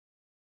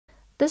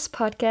This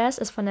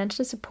podcast is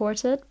financially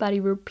supported by the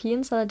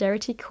European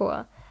Solidarity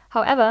Corps.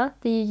 However,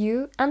 the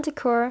EU and the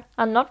Corps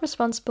are not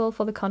responsible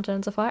for the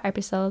contents of our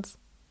episodes.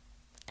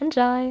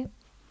 Enjoy!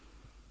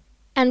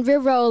 And we're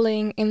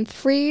rolling in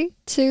 3,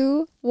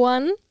 2,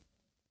 1.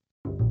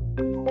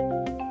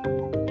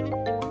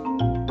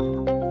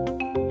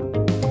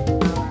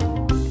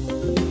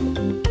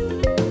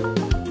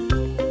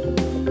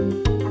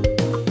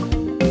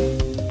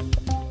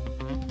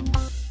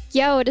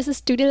 Yo, this is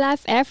Studio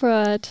Life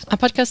Effort. A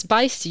podcast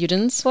by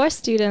students. For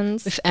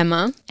students. With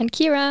Emma. And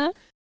Kira.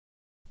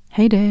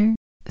 Hey there.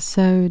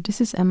 So this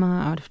is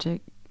Emma out of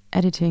the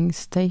editing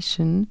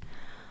station.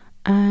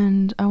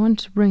 And I want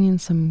to bring in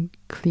some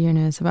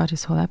clearness about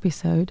this whole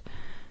episode.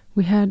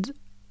 We had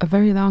a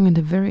very long and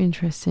a very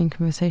interesting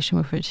conversation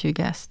with our two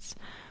guests.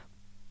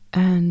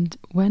 And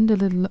went a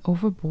little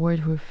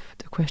overboard with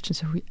the questions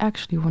that we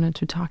actually wanted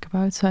to talk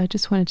about. So I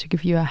just wanted to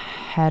give you a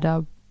head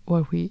up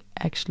what we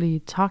actually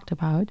talked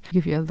about,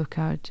 give you a look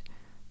out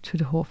to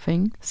the whole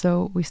thing.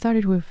 So we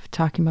started with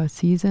talking about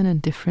season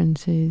and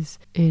differences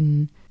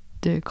in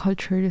the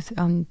cultures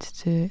and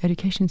the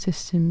education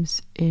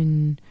systems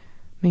in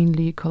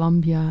mainly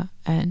Columbia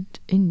and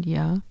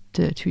India,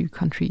 the two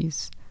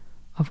countries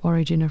of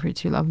origin of our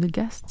two lovely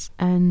guests,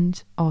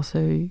 and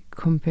also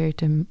compared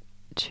them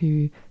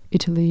to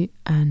Italy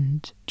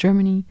and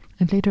Germany,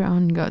 and later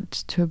on got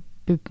to a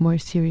bit more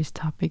serious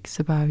topics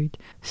about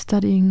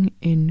studying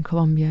in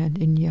Colombia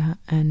and India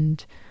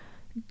and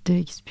the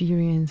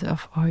experience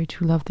of our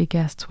two lovely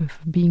guests with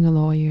being a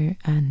lawyer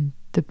and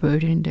the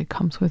burden that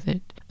comes with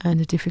it and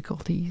the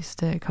difficulties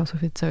that comes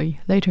with it. So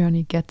later on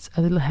it gets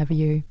a little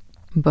heavier,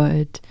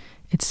 but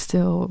it's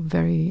still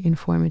very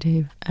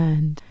informative,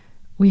 and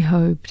we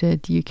hope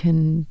that you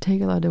can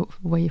take a lot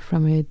away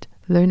from it,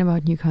 learn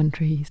about new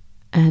countries,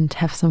 and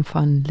have some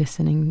fun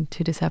listening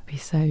to this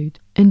episode.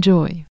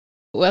 Enjoy!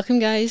 Welcome,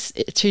 guys,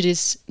 to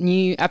this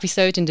new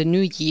episode in the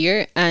new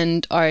year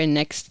and our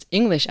next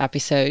English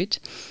episode.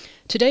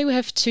 Today we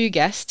have two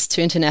guests,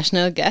 two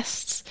international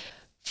guests.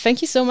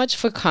 Thank you so much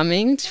for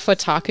coming, for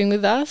talking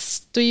with us.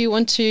 Do you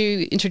want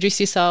to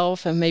introduce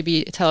yourself and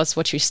maybe tell us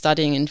what you're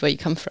studying and where you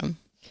come from?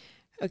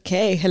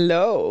 Okay,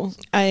 hello.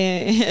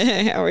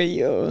 How are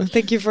you?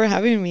 Thank you for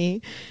having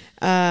me.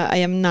 I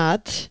am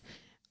Nat.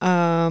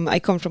 I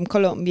come from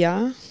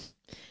Colombia.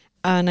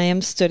 And I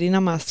am studying a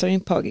master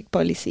in public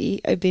policy.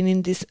 I've been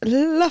in this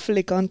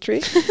lovely country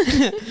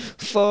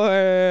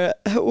for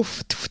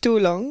too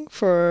long,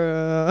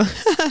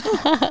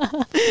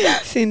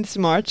 since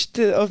March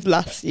of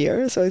last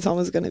year. So it's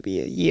almost going to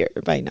be a year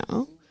by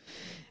now.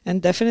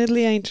 And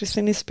definitely an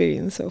interesting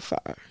experience so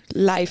far.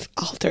 Life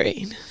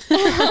altering.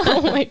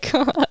 Oh my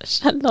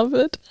gosh, I love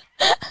it.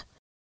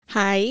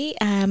 Hi,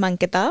 I'm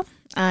Ankita.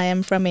 I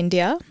am from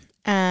India.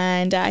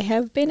 And I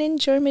have been in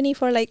Germany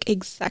for like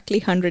exactly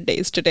 100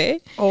 days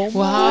today. Oh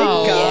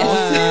wow. My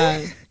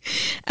God. Yes.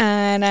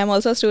 And I'm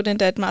also a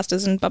student at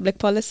Masters in Public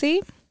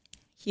Policy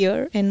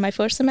here in my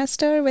first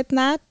semester with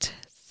Nat.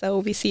 So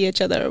we see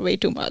each other way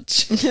too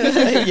much.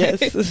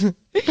 Yes.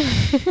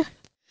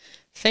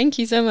 Thank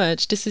you so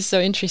much. This is so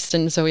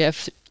interesting. So we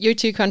have your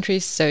two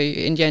countries, so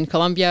India and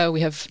Colombia. We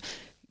have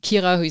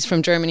Kira, who's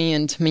from Germany,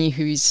 and me,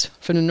 who's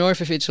from the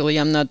north of Italy.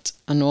 I'm not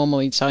a normal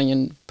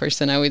Italian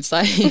person, I would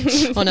say,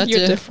 or not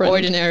You're the different.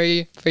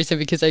 ordinary person,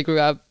 because I grew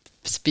up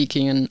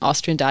speaking an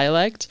Austrian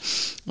dialect,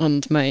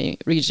 and my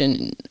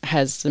region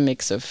has a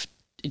mix of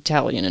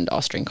Italian and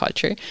Austrian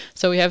culture.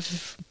 So we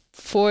have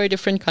 4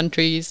 different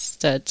countries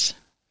that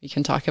we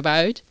can talk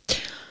about.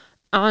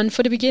 And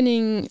for the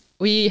beginning,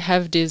 we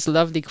have this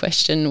lovely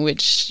question,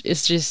 which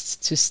is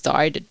just to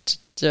start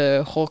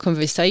the whole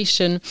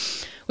conversation.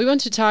 We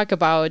want to talk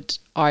about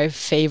our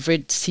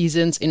favorite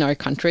seasons in our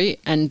country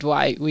and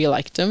why we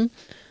like them.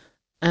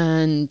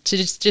 And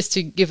just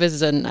to give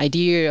us an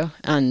idea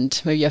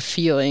and maybe a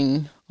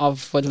feeling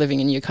of what living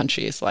in your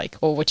country is like,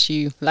 or what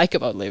you like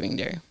about living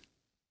there.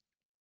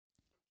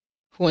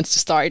 Who wants to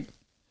start?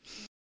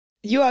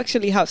 You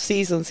actually have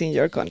seasons in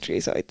your country,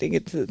 so I think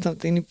it's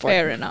something important.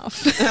 Fair enough.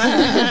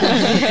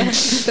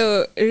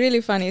 So, a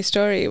really funny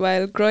story.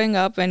 While growing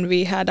up, when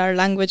we had our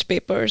language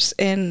papers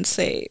in,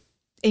 say,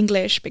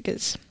 English,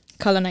 because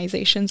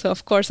colonization. So,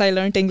 of course, I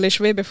learned English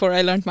way before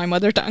I learned my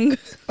mother tongue.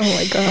 Oh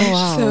my gosh. Oh,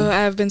 wow. So,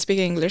 I've been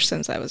speaking English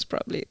since I was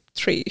probably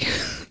 3.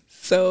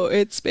 So,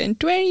 it's been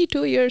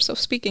 22 years of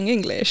speaking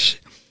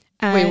English.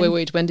 And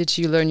Wait. When did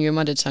you learn your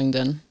mother tongue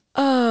then?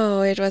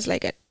 Oh, it was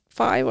like at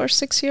 5 or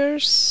 6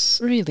 years.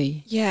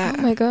 Really? Yeah.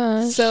 Oh my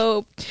gosh.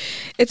 So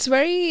it's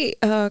very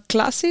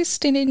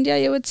classist in India,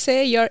 you would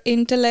say. Your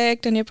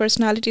intellect and your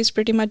personality is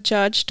pretty much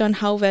judged on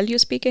how well you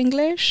speak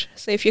English.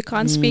 So if you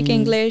can't speak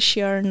English,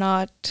 you're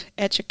not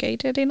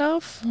educated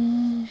enough.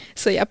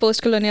 So yeah,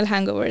 post-colonial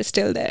hangover is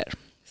still there.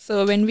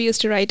 So when we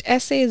used to write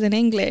essays in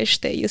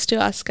English, they used to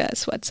ask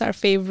us what's our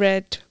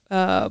favorite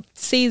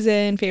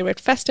season, favorite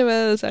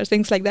festivals, or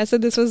things like that. So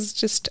this was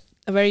just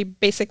a very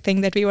basic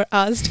thing that we were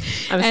asked.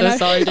 I'm And so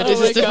sorry that this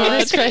oh is the my God.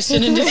 first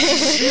question in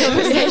this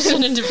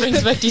conversation and it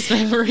brings back these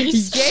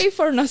memories. Yay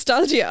for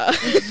nostalgia.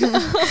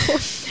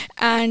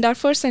 And our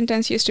first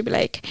sentence used to be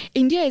like,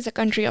 India is a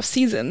country of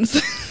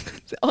seasons.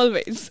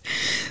 Always.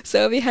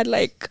 So we had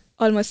like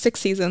almost 6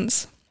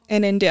 seasons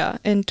in India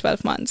in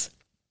 12 months.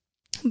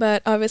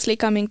 But obviously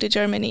coming to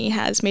Germany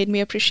has made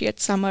me appreciate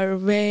summer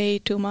way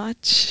too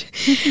much.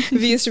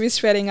 We used to be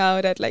sweating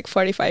out at like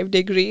 45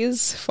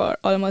 degrees for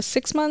almost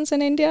 6 months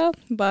in India.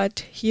 But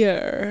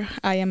here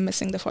I am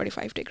missing the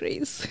 45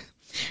 degrees.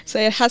 So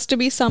it has to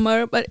be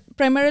summer, but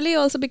primarily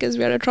also because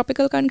we are a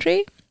tropical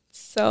country.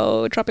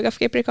 So Tropic of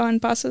Capricorn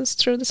passes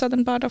through the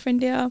southern part of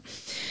India.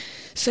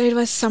 So it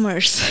was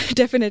summers.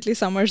 Definitely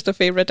summers the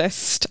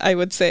favoritist, I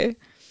would say.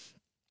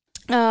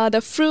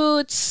 The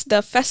fruits,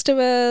 the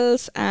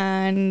festivals,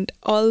 and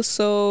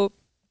also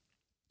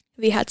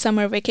we had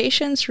summer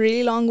vacations,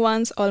 really long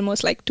ones,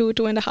 almost like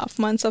 2.5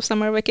 months of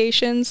summer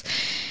vacations.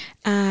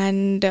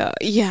 And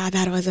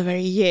that was a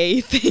very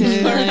yay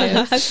thing for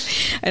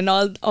us. And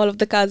all of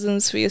the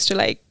cousins, we used to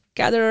like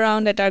gather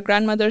around at our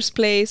grandmother's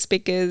place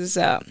because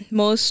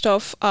most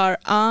of our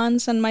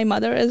aunts and my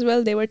mother as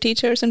well, they were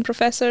teachers and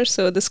professors.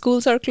 So the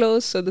schools are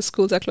closed. So the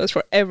schools are closed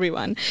for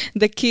everyone,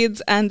 the kids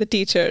and the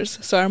teachers.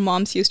 So our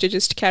moms used to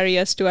just carry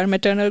us to our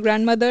maternal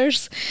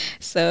grandmothers.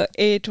 So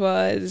it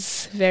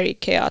was very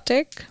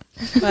chaotic,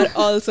 but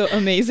also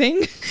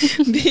amazing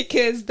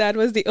because that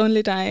was the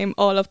only time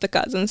all of the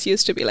cousins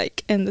used to be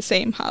like in the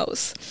same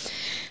house.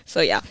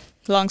 So yeah,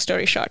 long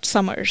story short,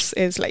 summers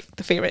is like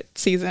the favorite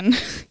season.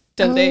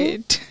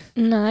 Date.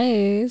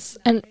 Nice.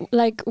 And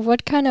like,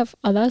 what kind of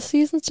other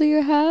seasons do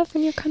you have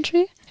in your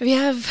country? We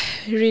have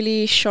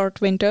really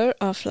short winter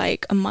of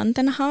like a month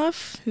and a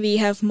half. We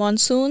have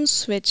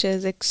monsoons, which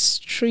is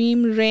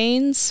extreme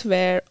rains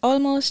where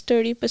almost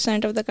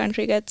 30% of the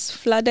country gets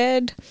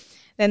flooded.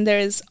 Then there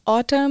is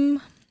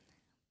autumn,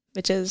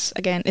 which is,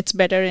 again, it's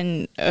better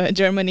in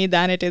Germany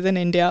than it is in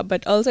India.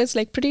 But also it's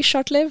like pretty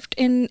short-lived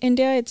in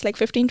India. It's like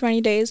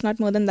 15-20 days, not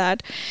more than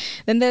that.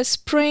 Then there's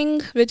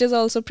spring, which is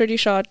also pretty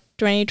short,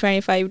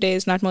 20-25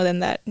 days, not more than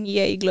that.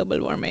 Yay, global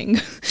warming.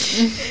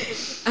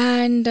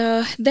 And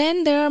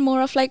then there are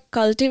more of like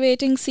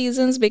cultivating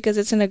seasons because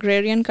it's an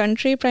agrarian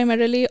country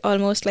primarily.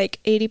 Almost like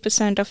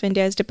 80% of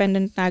India is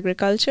dependent on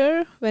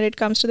agriculture when it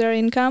comes to their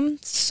income.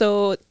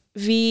 So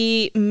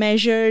we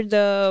measure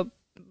the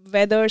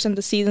weathers and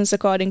the seasons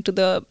according to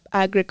the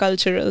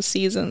agricultural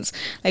seasons.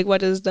 Like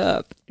what is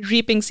the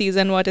reaping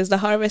season, what is the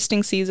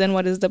harvesting season,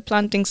 what is the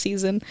planting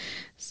season.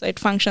 So it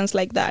functions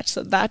like that.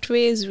 So that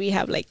ways we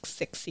have like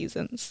 6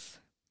 seasons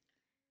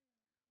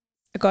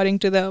according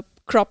to the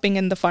cropping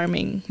and the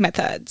farming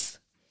methods.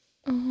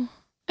 Oh,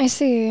 I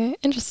see.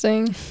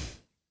 Interesting.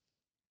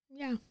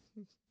 Yeah,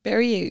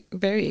 very,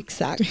 very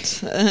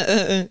exact.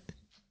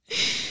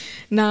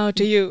 Now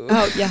to you.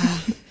 Oh, yeah.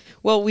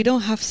 Well, we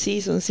don't have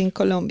seasons in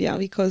Colombia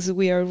because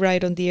we are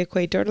right on the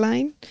equator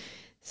line.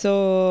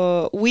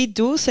 So we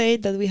do say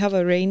that we have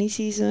a rainy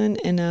season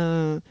and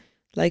a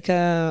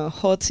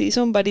hot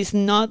season, but it's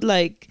not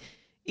like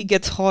it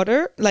gets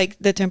hotter, like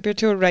the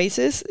temperature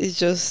rises. It's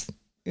just,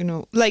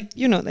 like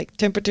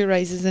temperature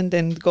rises and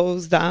then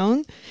goes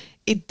down.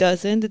 It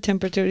doesn't. The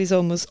temperature is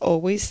almost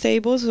always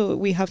stable. So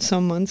we have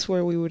some months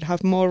where we would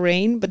have more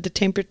rain, but the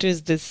temperature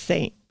is the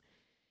same.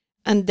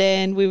 And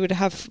then we would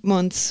have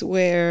months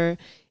where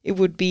it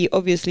would be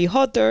obviously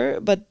hotter,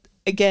 but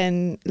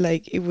again,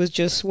 like it was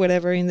just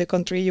whatever in the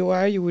country you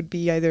are, you would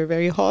be either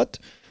very hot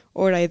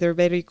or either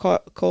very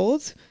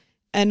cold.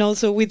 And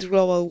also with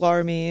global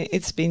warming,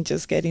 it's been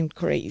just getting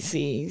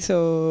crazy.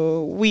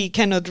 So we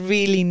cannot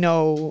really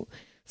know.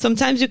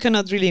 Sometimes you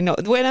cannot really know.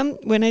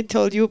 When I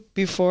told you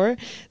before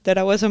that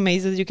I was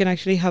amazed that you can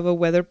actually have a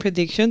weather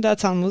prediction,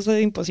 that's almost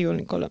like impossible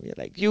in Colombia.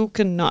 Like you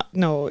cannot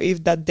know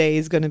if that day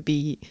is going to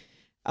be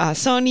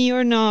sunny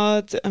or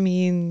not. I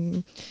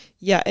mean,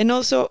 yeah. And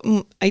also,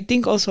 I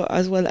think also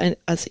as well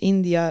as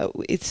India,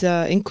 it's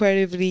an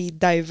incredibly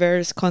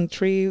diverse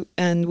country.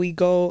 And we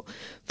go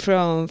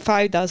from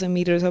 5,000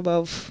 meters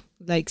above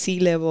like sea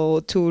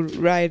level to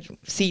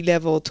sea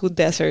level to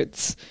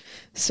deserts.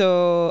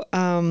 So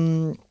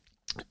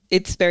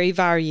it's very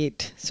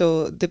varied.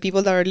 So the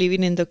people that are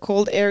living in the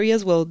cold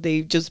areas, well,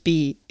 they just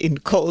be in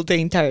cold the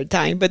entire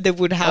time, but they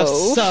would have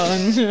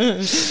sun.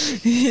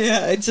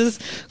 Yeah, it's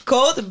just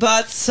cold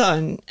but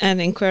sun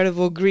and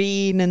incredible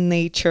green and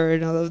nature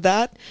and all of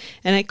that.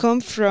 And I come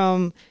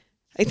from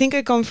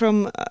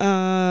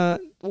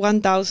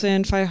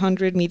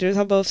 1,500 meters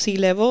above sea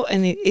level,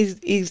 and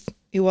it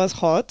was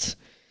hot.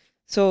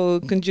 So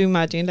can you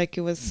imagine, like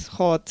it was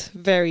hot,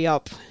 very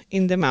up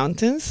in the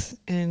mountains,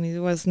 and it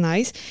was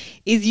nice.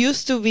 It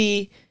used to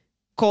be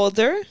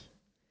colder.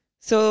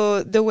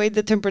 So the way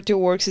the temperature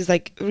works is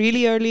like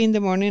really early in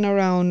the morning,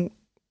 around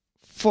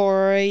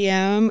 4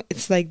 a.m.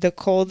 It's like the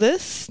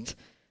coldest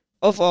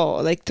of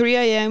all, like 3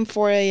 a.m.,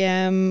 4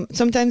 a.m.,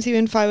 sometimes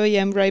even 5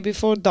 a.m. right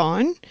before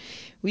dawn.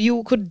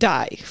 you could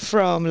die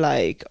from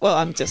like, well,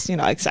 I'm just,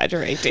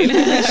 exaggerating.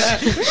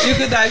 You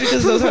could die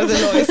because those are the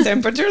lowest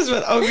temperatures,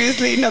 but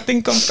obviously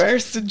nothing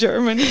compares to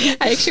Germany.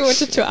 I actually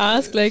wanted to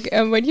ask, like,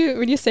 when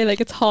you say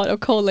like it's hot or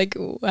cold, like,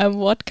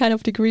 what kind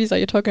of degrees are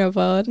you talking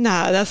about?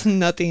 Nah, that's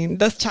nothing.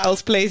 That's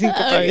child's play in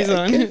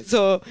comparison. Okay.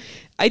 So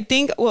I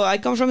think, well, I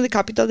come from the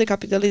capital. The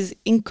capital is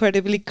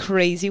incredibly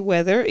crazy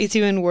weather. It's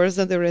even worse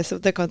than the rest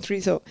of the country.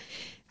 So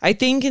I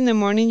think in the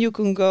morning you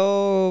can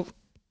go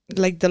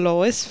like the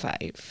lowest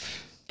 5.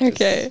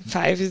 Okay.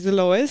 5 is the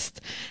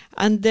lowest.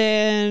 And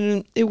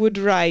then it would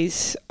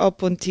rise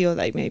up until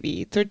like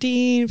maybe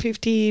 13,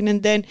 15.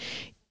 And then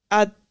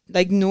at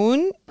like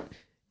noon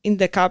in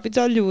the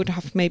capital, you would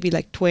have maybe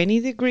like 20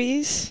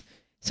 degrees,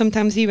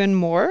 sometimes even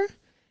more.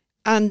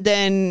 And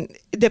then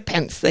it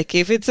depends. Like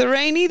if it's a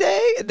rainy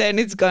day, then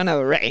it's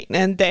gonna rain,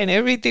 and then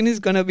everything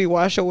is gonna be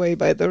washed away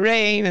by the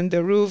rain, and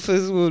the roofs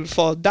will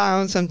fall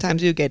down.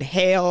 Sometimes you get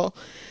hail.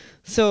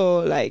 So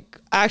like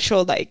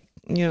actual like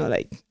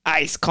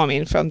ice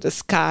coming from the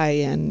sky.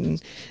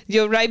 And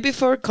right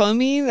before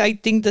coming, I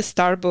think the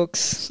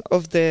Starbucks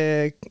of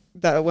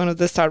one of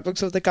the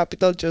Starbucks of the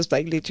capital, just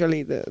like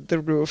literally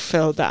the roof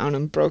fell down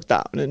and broke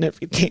down and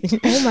everything.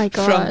 Oh my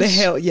god! From the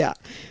hail, yeah.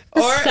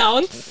 This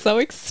sounds so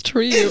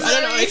extreme. I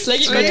don't know. It's like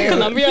you go to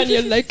Columbia and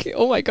you're like,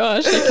 oh my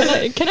gosh,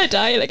 like, can I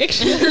die? Like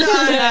actually,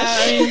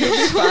 I mean, you'll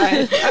be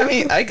fine. I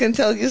mean, I can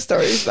tell you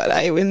stories, but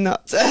I will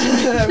not.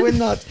 I will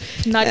not.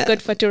 Not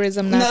good for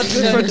tourism. Not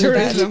good for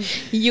tourism.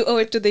 You owe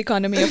it to the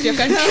economy of your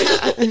country.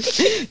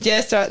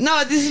 Yes,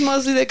 no. This is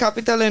mostly the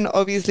capital and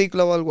obviously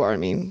global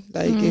warming.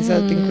 Like it's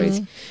something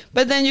crazy.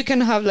 But then you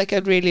can have like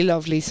a really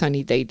lovely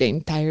sunny day the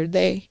entire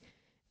day.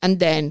 And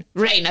then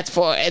rain at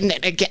 4, and then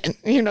again,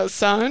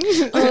 sun.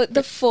 Oh,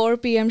 the 4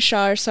 p.m.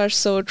 showers are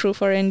so true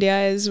for India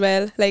as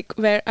well. Like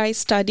where I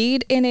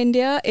studied in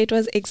India, it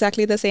was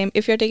exactly the same.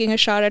 If you're taking a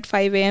shower at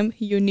 5 a.m.,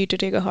 you need to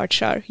take a hot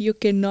shower. You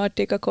cannot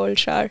take a cold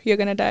shower. You're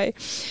going to die.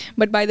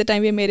 But by the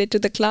time we made it to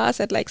the class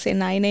at like, say,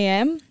 9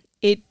 a.m.,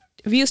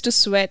 we used to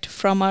sweat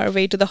from our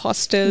way to the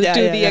hostel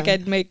to the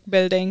academic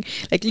building,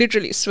 like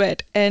literally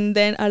sweat. And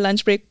then our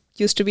lunch break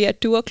used to be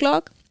at 2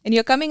 o'clock. And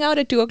you're coming out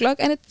at 2 o'clock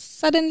and it's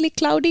suddenly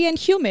cloudy and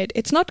humid.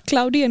 It's not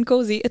cloudy and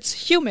cozy,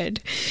 it's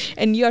humid.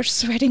 And you're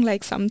sweating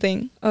like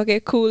something. Okay,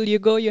 cool. You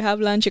go, you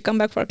have lunch, you come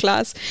back for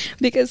class.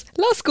 Because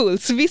law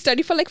schools, we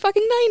study for like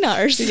fucking 9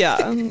 hours.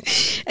 Yeah.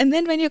 And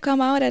then when you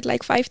come out at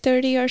like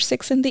 5:30 or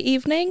 6 in the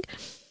evening,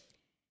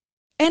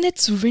 and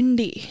it's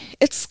windy.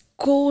 It's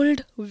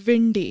cold,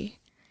 windy.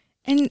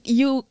 And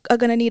you are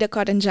going to need a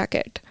cotton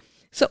jacket.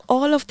 So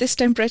all of this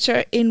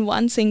temperature in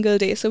one single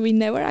day. So we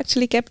never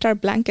actually kept our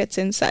blankets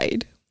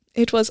inside.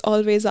 It was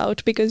always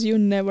out because you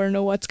never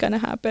know what's going to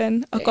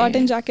happen. A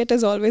cotton jacket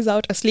is always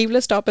out. A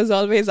sleeveless top is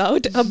always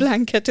out. A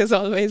blanket is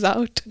always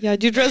out. Yeah,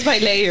 you dress by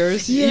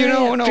layers. You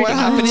don't know what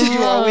happens.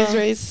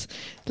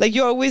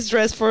 You always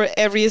dress for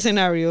every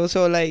scenario.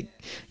 So like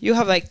you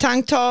have like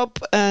tank top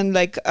and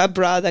like a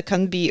bra that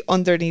can be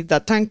underneath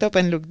that tank top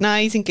and look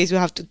nice in case you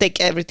have to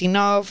take everything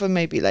off, and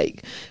maybe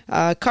like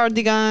a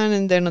cardigan,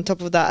 and then on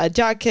top of that a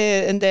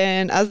jacket. And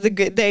then as the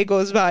day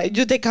goes by,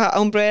 you take an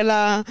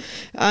umbrella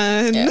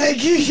and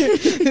like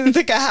you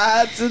take a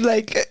hat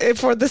like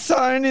for the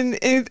sun, and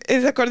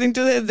it's according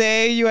to the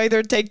day. You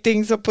either take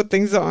things or put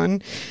things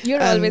on.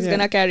 You're always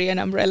gonna carry an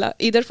umbrella,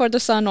 either for the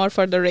sun or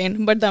for the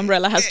rain, but the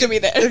umbrella has to be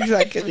there.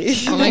 Exactly.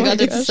 Oh my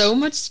god, it's so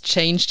much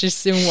change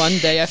just in one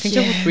day. I think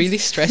that would really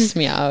stress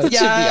me out, to be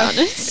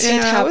honest.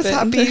 Yeah, I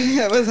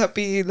was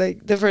happy.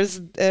 Like the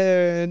first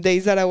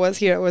days that I was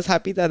here, I was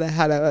happy that I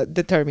had a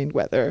determined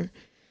weather.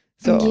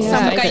 So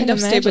some kind of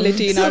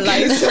stability in our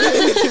lives.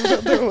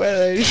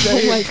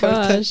 Oh my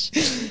gosh.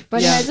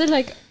 But has it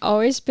like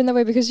always been that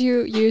way? Because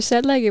you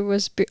said like it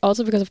was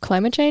also because of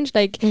climate change,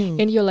 like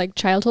in your like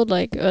childhood,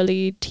 like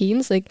early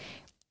teens, like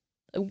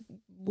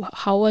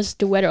how was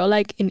the weather? Or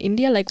like in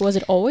India, like was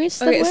it always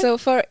that way? So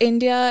for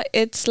India,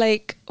 it's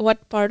like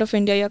what part of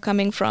India you're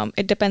coming from.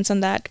 It depends on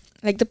that.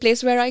 Like the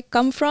place where I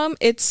come from,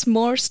 it's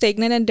more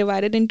stagnant and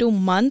divided into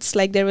months.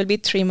 Like there will be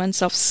 3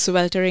 months of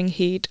sweltering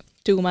heat,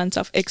 2 months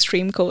of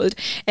extreme cold.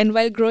 And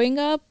while growing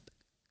up,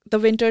 the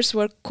winters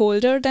were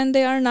colder than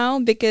they are now,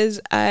 because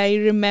I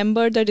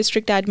remember the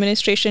district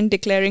administration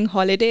declaring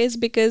holidays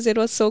because it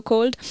was so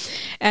cold,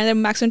 and the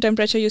maximum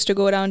temperature used to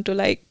go down to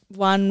like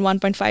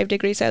 1.5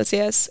 degrees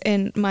Celsius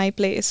in my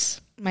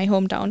place, my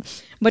hometown.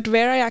 But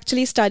where I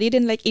actually studied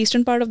in like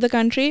eastern part of the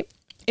country,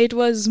 it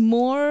was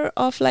more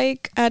of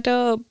like at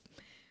a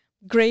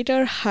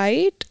greater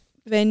height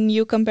when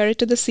you compare it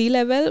to the sea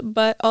level,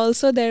 but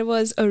also there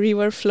was a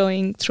river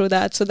flowing through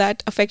that. So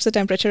that affects the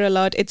temperature a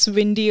lot. It's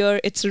windier,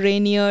 it's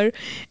rainier,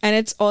 and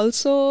it's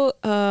also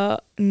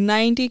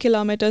 90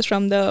 kilometers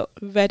from the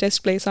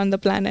wettest place on the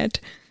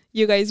planet.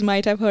 you guys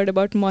might have heard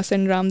about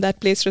Mawsynram. That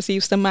place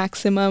receives the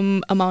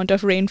maximum amount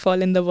of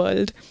rainfall in the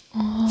world.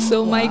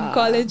 So my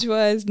college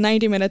was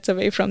 90 minutes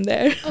away from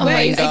there.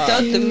 Wait, I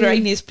thought the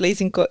rainiest place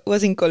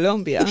was in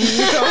Colombia.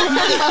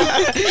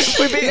 It's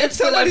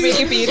full of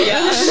Wikipedia.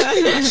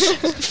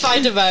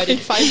 Find about it.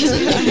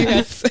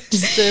 Yes.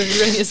 It's the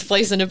rainiest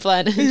place on the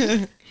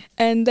planet.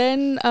 And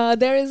then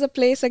there is a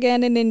place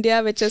again in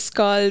India which is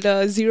called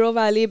Zero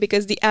Valley,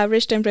 because the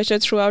average temperature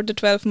throughout the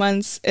 12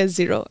 months is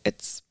zero.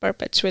 It's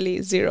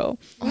perpetually zero.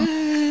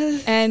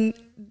 And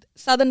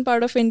southern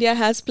part of India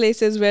has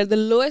places where the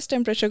lowest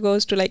temperature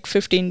goes to like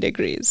 15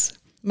 degrees.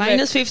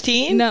 Minus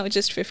 15? No,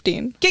 just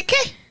 15.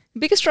 ¿Qué?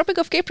 Because Tropic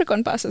of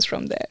Capricorn passes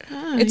from there.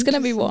 It's going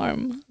to be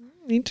warm.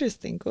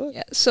 Interesting, good.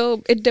 Yeah,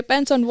 so it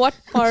depends on what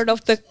part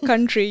of the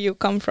country you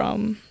come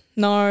from.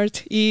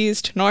 North,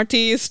 east,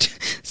 northeast,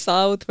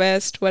 south,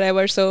 west,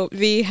 whatever. So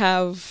we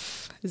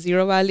have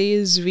zero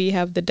valleys, we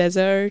have the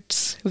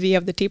deserts, we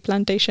have the tea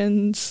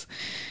plantations,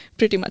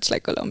 pretty much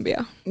like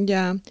Colombia.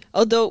 Yeah,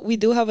 although we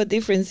do have a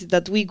difference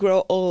that we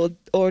grow all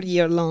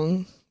year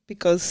long,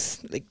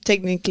 because like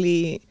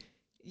technically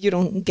you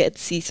don't get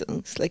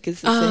seasons. Like it's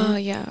the same.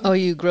 Yeah. Oh,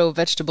 you grow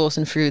vegetables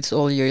and fruits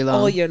all year long.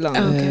 All year long.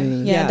 Okay.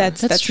 Yeah,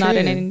 that's not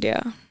in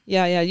India.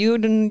 Yeah.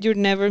 You're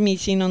never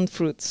missing on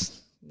fruits.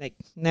 Like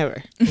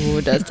never. Oh,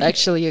 that's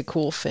actually a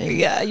cool thing.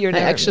 Yeah, I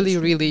actually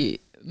really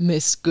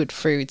miss good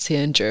fruits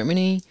here in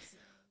Germany.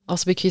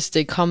 Also because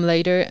they come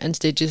later and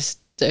they just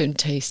don't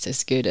taste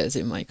as good as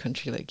in my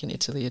country, like in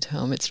Italy at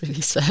home. It's really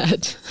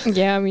sad.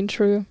 Yeah, I mean,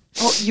 true.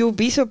 Oh, you'll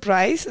be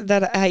surprised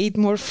that I eat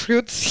more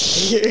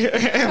fruits here.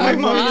 My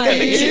mom's gonna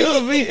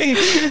kill me.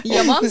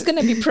 Your mom's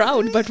gonna be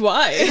proud, but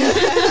why?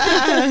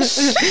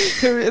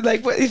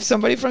 Like, if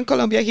somebody from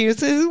Colombia here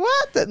says,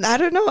 what? I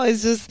don't know.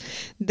 It's just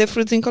the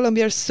fruits in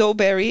Colombia are so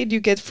varied. You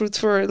get fruits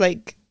for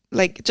like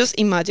just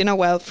imagine a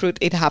wild fruit.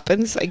 It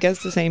happens. I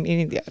guess the same in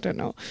India. I don't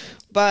know.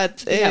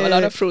 But we have a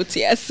lot of fruits,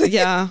 yes.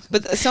 Yeah,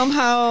 but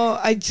somehow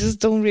I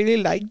just don't really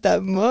like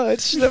that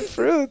much the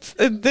fruits.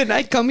 And then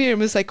I come here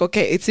and it's like,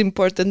 okay, it's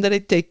important that I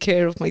take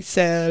care of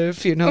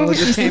myself, you know,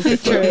 the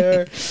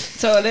temperature.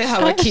 So they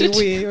have a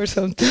kiwi or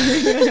something.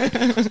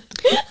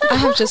 I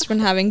have just been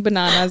having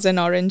bananas and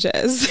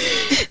oranges,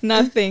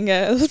 nothing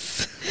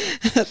else.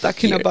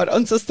 Talking about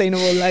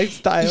unsustainable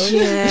lifestyle.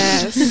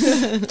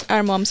 Yes.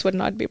 Our moms would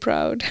not be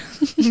proud.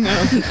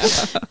 No.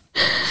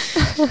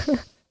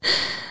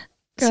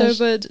 So,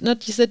 but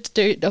not you said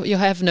you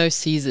have no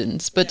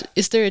seasons, but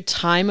is there a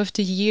time of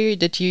the year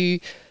that you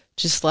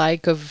just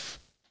like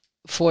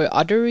for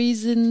other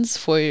reasons?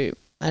 For,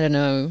 I don't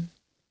know,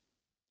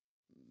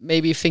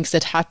 maybe things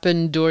that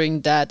happen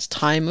during that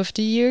time of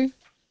the year?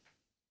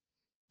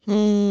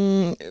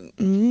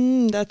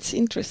 That's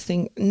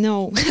interesting.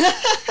 No.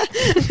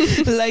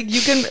 Like,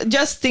 you can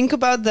just think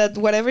about that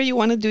whatever you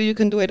want to do, you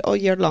can do it all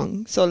year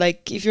long. So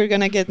like if you're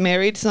gonna get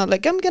married, it's not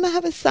like I'm gonna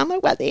have a summer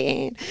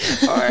wedding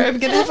or I'm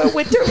gonna have a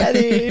winter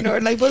wedding, or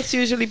like most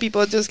usually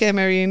people just get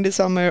married in the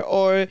summer,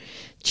 or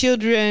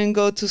children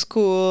go to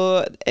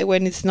school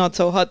when it's not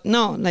so hot.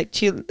 No,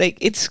 like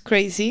it's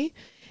crazy.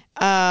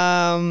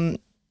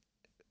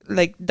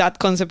 Like that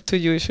concept to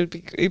you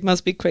it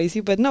must be crazy,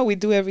 but no, we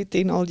do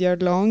everything all year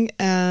long.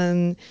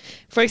 And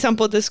for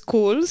example, the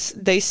schools,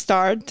 they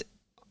start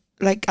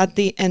like at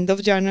the end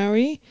of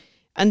January,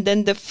 and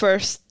then the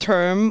first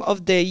term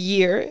of the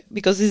year,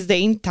 because it's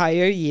the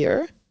entire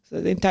year.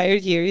 So the entire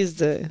year is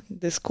the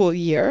school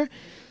year.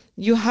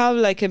 You have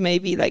like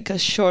maybe a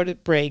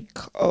short break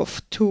of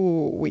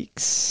 2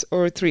 weeks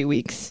or 3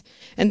 weeks,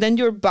 and then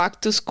you're back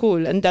to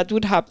school. And that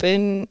would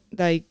happen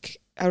like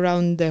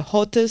around the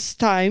hottest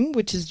time,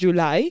 which is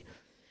July,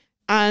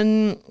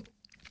 and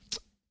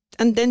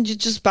then you're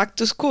just back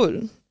to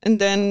school. And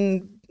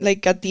then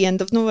like at the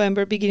end of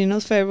November, beginning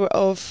of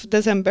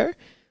December,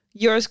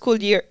 your school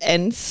year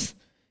ends,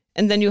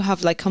 and then you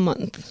have like a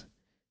month,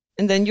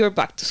 and then you're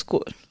back to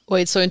school.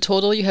 Wait, so in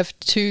total you have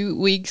 2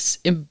 weeks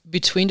in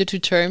between the two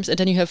terms, and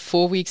then you have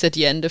 4 weeks at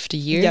the end of the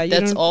year? Yeah,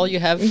 that's all you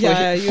have?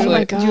 Oh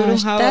my gosh, you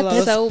don't have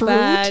that's so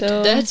bad.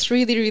 That's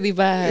really, really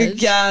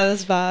bad. Yeah,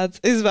 that's bad.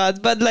 It's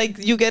bad. But like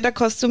you get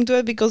accustomed to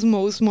it because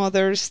most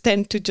mothers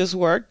tend to just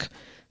work.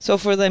 So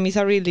for them, it's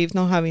a relief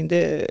not having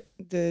the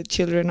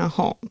children at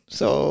home.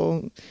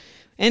 So,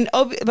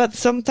 but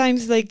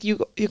sometimes like you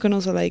can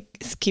also like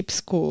skip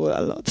school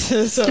a lot.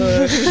 So,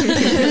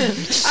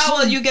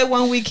 well, you get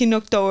 1 week in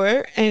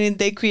October, and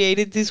they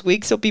created this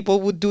week so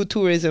people would do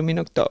tourism in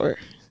October.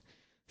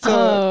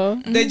 So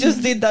they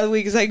just did that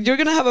week. It's like, you're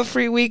gonna have a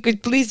free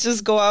week. Please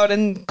just go out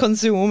and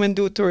consume and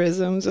do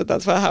tourism. So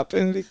that's what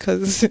happened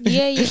because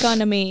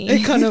economy.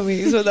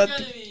 So that.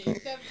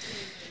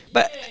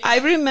 But I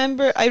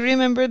remember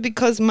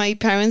because my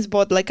parents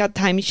bought like a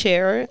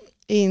timeshare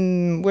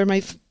in where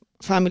my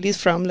family is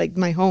from, like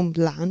my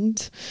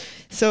homeland.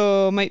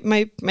 So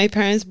my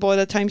parents bought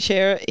a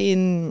timeshare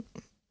in,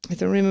 I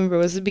don't remember, it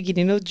was the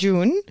beginning of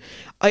June.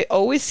 I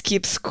always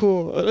skip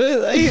school.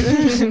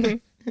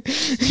 We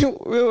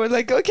were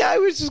like, okay,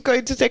 we're just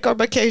going to take our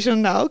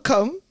vacation now.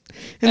 Come,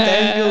 and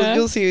then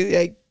you'll see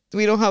like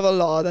we don't have a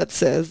law that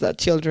says that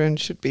children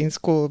should be in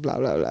school, blah,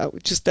 blah, blah. We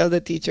just tell the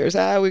teachers,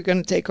 we're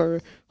going to take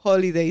our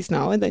holidays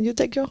now, and then you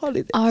take your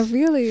holidays. Oh,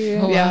 really?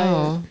 Oh, Yeah.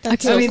 wow.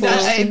 That's I so mean,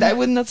 cool. I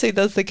would not say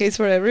that's the case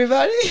for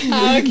everybody.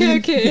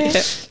 Okay.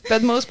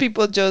 But most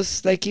people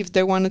just, like, if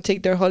they want to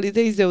take their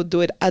holidays, they'll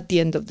do it at the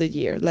end of the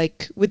year.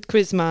 Like with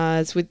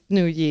Christmas, with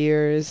New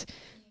Year's.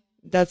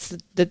 That's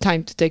the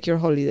time to take your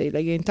holiday.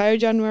 Like the entire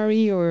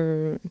January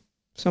or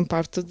some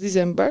parts of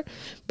December.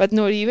 But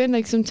not even,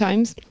 like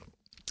sometimes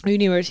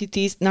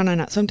universities,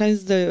 no.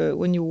 Sometimes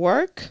when you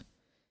work,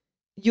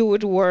 you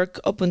would work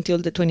up until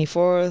the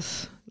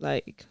 24th.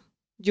 Like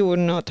you would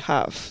not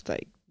have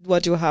like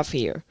what you have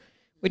here,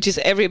 which is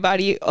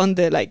everybody on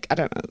the, like, I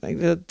don't know, like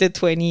the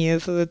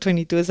 20th or the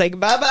 22th is like,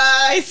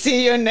 bye-bye,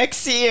 see you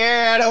next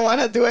year. I don't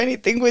want to do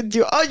anything with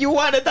you. Oh, you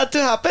wanted that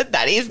to happen?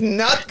 That is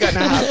not going to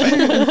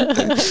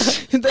happen.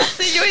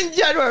 See you in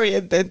January.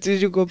 And then do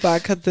you go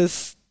back at the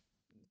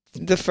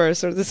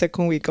first or the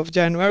second week of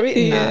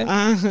January? Yeah.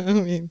 Nah. I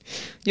mean,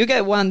 you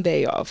get one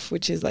day off,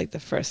 which is like the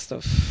 1st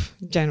of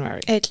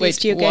January. At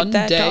least you one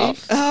get that day?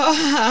 off.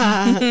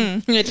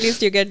 At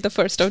least you get the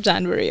 1st of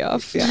January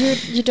off. Yeah.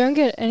 You don't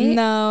get any?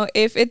 No,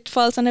 if it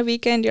falls on a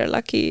weekend, you're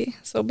lucky.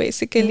 So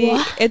basically,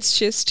 What? it's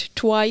just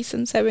twice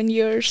in 7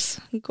 years,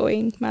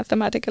 going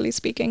mathematically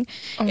speaking.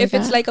 Oh my If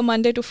it's God. like a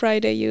Monday to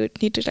Friday, you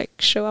need to like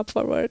show up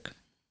for work.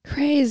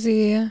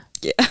 Crazy.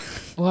 Yeah.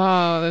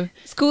 Wow.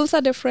 Schools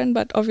are different,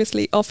 but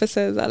obviously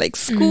offices are like,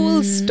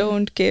 schools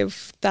don't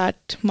give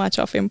that much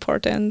of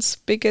importance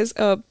because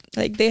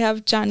like they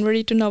have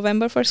January to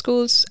November for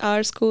schools.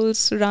 Our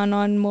schools run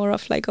on more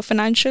of like a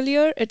financial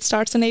year. It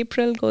starts in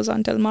April, goes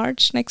on till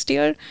March next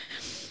year.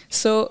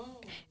 So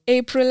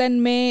April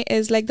and May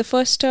is like the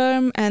first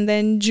term, and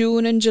then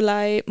June and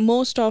July,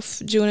 most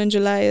of June and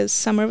July is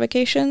summer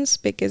vacations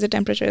because the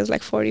temperature is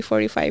like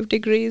 40-45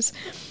 degrees.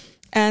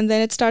 And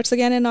then it starts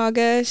again in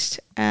August,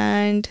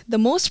 and the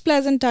most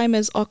pleasant time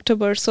is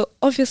October. So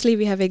obviously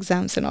we have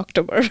exams in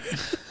October.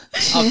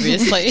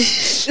 Obviously.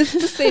 It's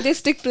the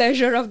sadistic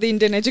pleasure of the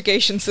Indian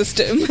education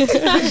system.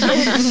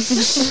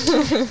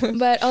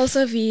 But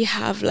also we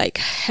have like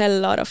hell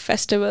lot of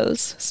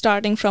festivals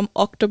starting from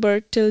October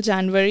till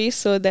January.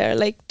 So they're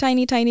like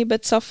tiny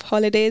bits of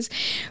holidays.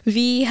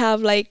 We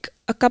have like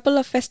a couple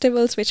of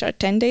festivals which are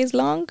 10 days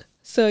long.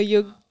 So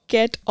you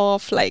get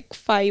off like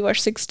 5 or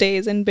 6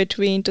 days in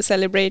between to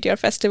celebrate your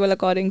festival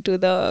according to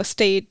the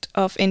state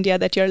of India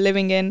that you're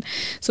living in.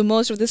 So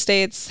most of the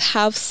states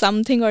have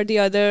something or the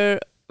other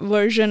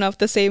version of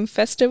the same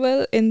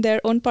festival in their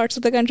own parts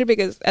of the country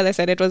because, as I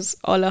said, it was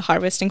all a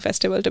harvesting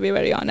festival, to be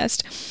very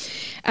honest.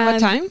 What And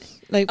time?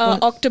 Like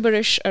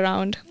October-ish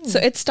around. So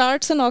it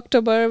starts in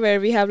October where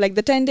we have like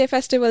the 10-day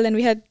festival, then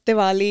we had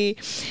Diwali,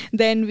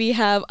 then we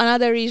have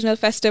another regional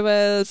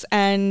festivals,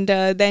 and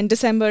then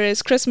December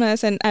is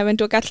Christmas. And I went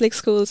to a Catholic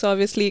school, so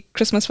obviously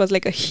Christmas was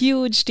like a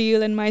huge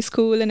deal in my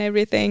school and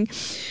everything.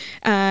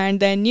 And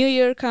then New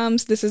Year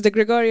comes. This is the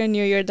Gregorian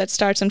New Year that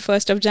starts on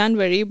 1st of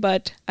January.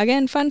 But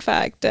again, fun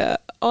fact,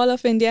 all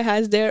of India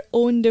has their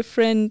own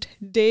different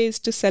days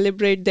to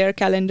celebrate their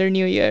calendar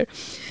New Year.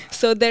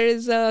 So there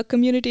is a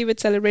community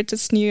which celebrates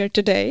its New Year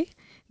today.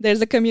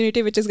 There's a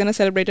community which is going to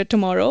celebrate it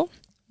tomorrow.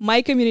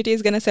 My community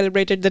is going to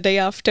celebrate it the day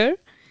after,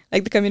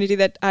 like the community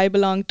that I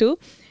belong to.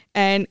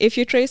 And if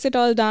you trace it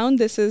all down,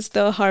 this is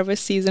the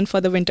harvest season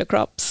for the winter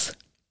crops.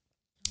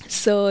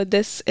 So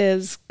this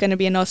is going to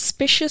be an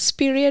auspicious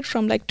period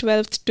from like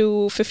 12th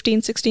to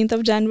 15th, 16th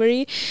of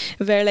January,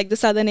 where like the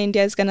southern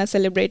India is going to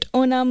celebrate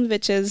Onam,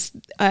 which is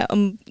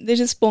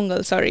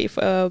Pongal, sorry.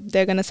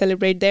 They're going to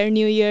celebrate their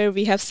new year.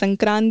 We have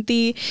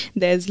Sankranti,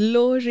 there's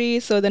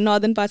Lohri. So the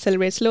northern part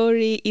celebrates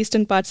Lohri,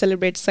 eastern part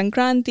celebrates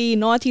Sankranti,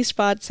 northeast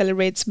part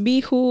celebrates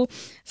Bihu.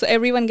 So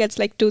everyone gets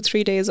like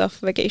 2-3 days of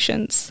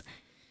vacations.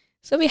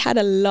 So we had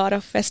a lot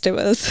of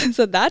festivals.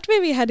 So that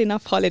way we had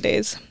enough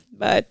holidays.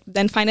 But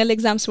then final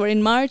exams were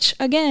in March.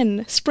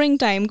 Again,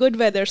 springtime, good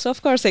weather. So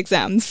of course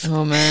exams.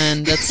 Oh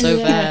man, that's so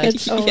bad.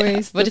 It's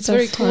always But the it's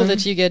very best cool time.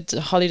 that you get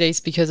holidays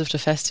because of the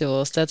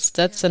festivals.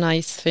 That's a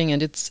nice thing,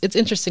 and it's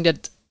interesting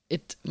that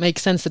it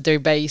makes sense that they're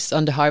based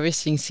on the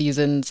harvesting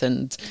seasons.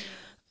 And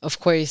of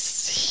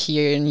course,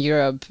 here in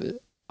Europe,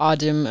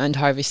 autumn and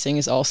harvesting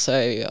is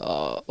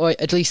also, or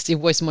at least it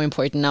was more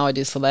important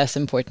nowadays, less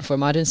important for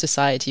modern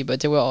society.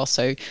 But there were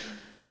also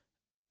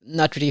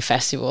not really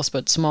festivals,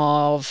 but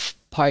small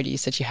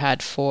parties that you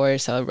had for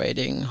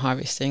celebrating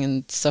harvesting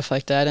and stuff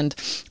like that. And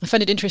I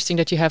find it interesting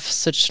that you have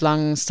such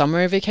long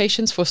summer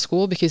vacations for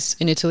school, because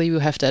in Italy we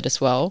have that as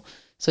well.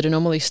 So they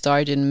normally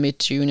start in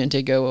mid-June and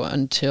they go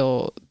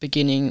until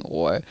beginning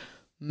or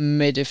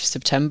mid of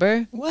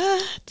September.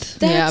 what?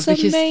 That's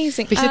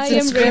amazing. because I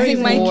it's am very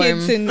raising my warm.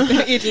 kids in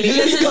Italy.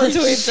 Let's go to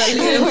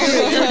Italy and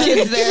raise our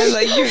kids there.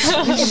 Like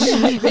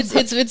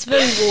It's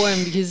very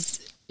warm because,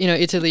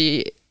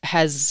 Italy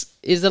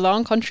is a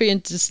long country,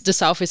 and the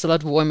south is a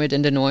lot warmer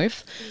than the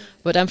north.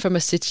 But I'm from a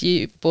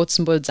city,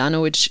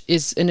 Bolzano, which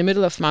is in the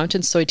middle of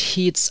mountains, so it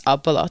heats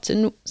up a lot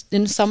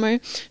in summer.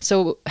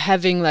 So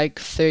having like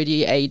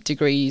 38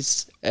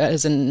 degrees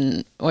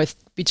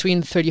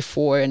between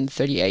 34 and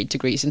 38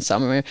 degrees in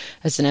summer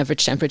as an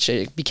average temperature,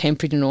 it became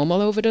pretty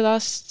normal over the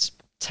last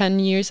 10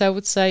 years, I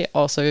would say.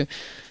 Also,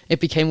 it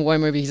became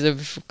warmer because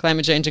of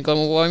climate change and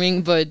global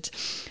warming, but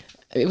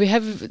we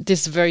have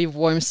this very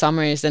warm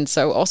summers, and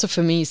so also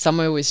for me,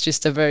 summer was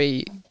just a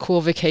very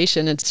cool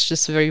vacation. It's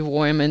just very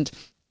warm, and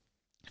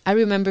I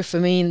remember for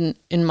me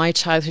in my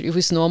childhood, it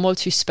was normal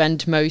to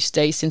spend most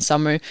days in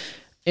summer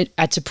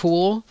at the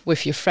pool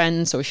with your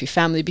friends or with your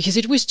family, because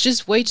it was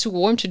just way too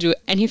warm to do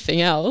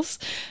anything else.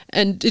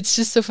 And it's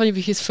just so funny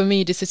because for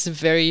me, this is a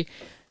very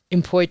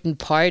important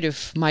part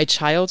of my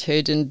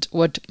childhood and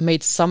what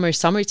made summer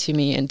to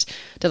me. And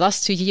the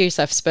last 2 years,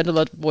 I've spent a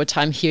lot more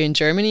time here in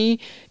Germany,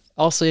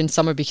 also in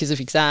summer because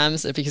of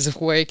exams, because of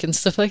work and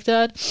stuff like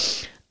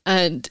that.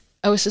 And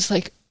I was just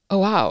like, oh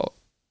wow,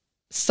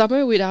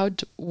 summer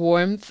without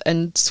warmth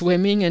and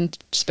swimming and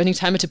spending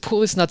time at the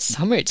pool is not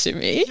summer to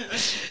me.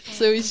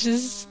 So it's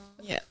just,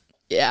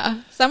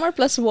 yeah. Summer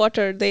plus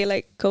water, they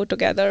like go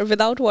together.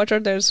 Without water,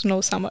 there's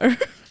no summer.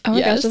 Oh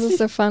my gosh, this is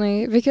so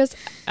funny, because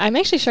I'm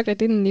actually shocked I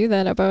didn't knew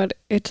that about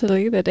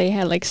Italy, that they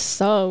had like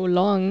so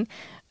long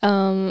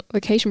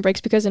vacation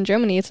breaks, because in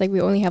Germany it's like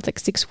we only have like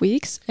 6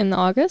 weeks in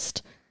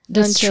August.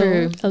 That's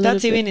true.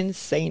 That's even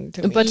insane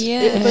to me. But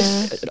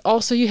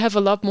also you have a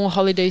lot more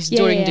holidays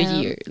during the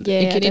year.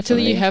 Like in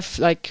Italy you have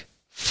like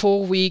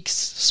 4 weeks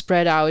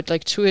spread out,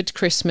 like 2 at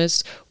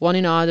Christmas, 1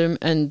 in autumn,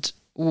 and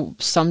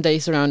some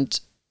days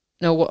around,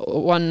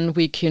 1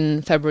 week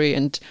in February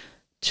and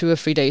 2 or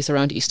 3 days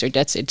around Easter.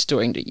 That's it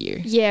during the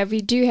year. Yeah,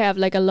 we do have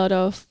like a lot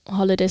of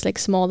holidays, like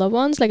smaller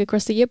ones, like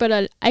across the year, but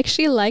I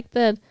actually like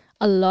that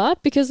a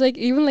lot, because like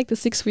even like the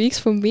 6 weeks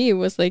for me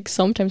was like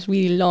sometimes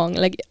really long.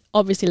 Like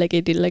obviously like I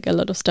did like a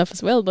lot of stuff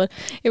as well, but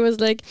it was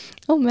like,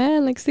 oh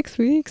man, like 6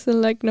 weeks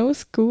and like no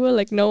school,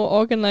 like no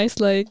organized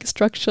like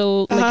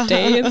structural like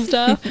day and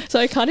stuff. So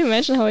I can't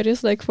imagine how it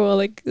is like for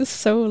like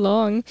so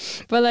long.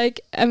 But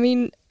like I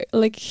mean,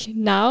 like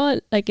now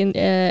like in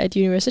at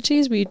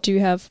universities we do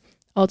have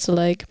also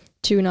like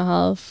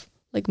 2.5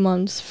 like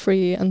months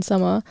free in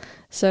summer.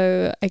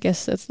 So I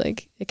guess that's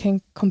like I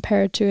can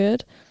compare it to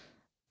it.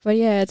 But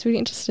yeah, it's really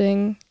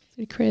interesting. It's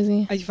really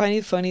crazy. I find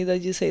it funny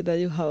that you say that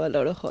you have a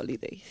lot of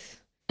holidays.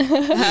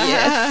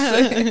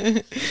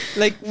 Yes.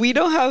 Like we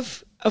don't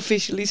have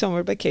officially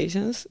summer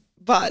vacations,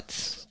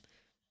 but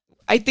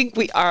I think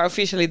we are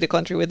officially the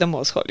country with the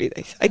most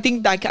holidays. I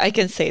think that I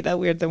can say that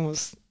we're the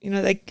most,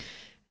 like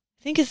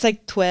I think it's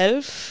like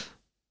 12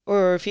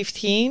 or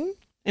 15,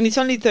 and it's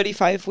only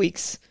 35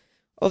 weeks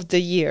of the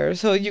year.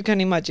 So you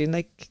can imagine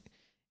like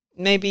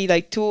maybe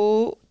like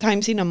 2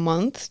 times in a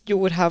month you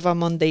would have a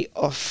Monday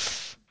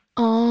off.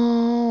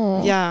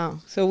 Oh. Yeah.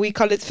 So we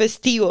call it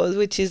festivos,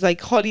 which is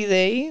like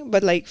holiday,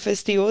 but like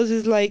festivos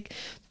is like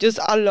just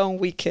a long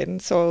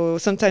weekend. So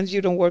sometimes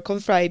you don't work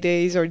on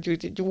Fridays, or you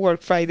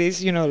work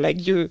Fridays,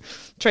 like you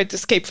try to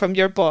escape from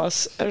your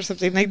boss or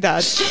something like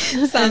that.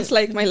 Sounds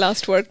like my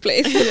last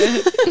workplace.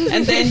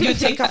 And then you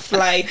take a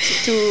flight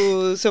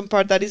to some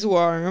part that is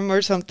warm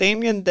or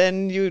something, and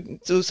then you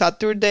do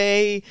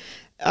Saturday,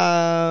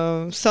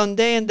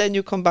 Sunday, and then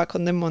you come back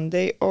on the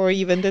Monday or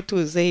even the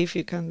Tuesday if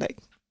you can like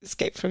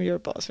escape from your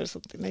boss or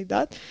something like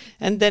that.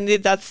 And then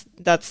that's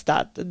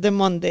that. The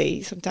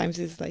Monday sometimes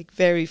is like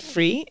very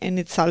free, and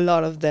it's a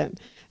lot of them.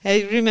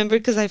 I remember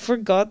because I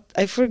forgot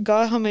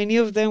how many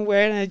of them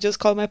were, and I just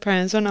called my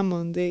parents on a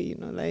Monday,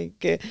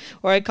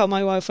 or I call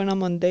my wife on a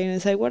Monday and I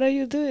say, "What are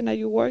you doing? Are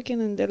you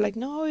working?" And they're like,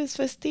 "No, it's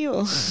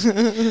festivo."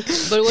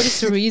 But what is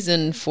the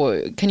reason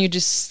for? Can you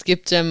just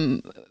skip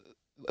them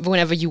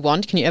whenever you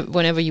want? Can you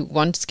whenever you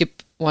want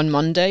skip one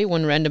Monday,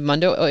 one random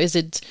Monday, or is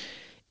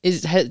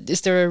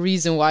there a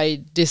reason why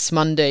this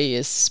Monday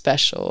is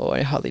special or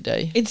a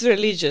holiday? It's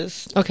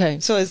religious. Okay.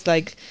 So it's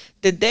like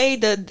the day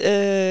that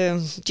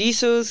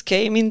Jesus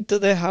came into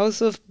the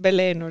house of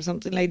Belen or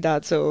something like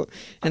that. So,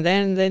 and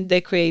then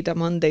they create a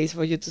Mondays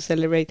for you to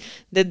celebrate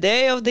the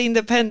day of the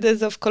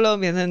independence of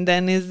Columbia, and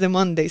then is the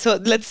Monday.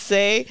 So let's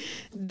say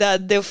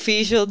that the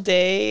official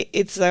day,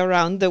 it's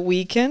around the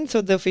weekend.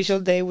 So the official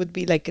day would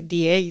be like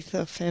the 8th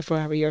of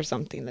February or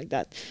something like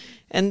that.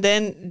 And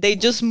then they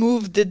just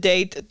moved the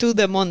date to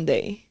the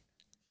Monday.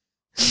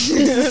 This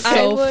is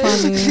so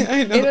funny.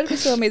 I know. It would be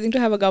so amazing to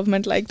have a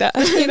government like that.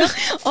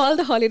 All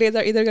the holidays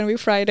are either going to be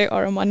Friday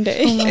or a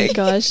Monday. Oh my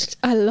gosh,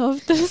 I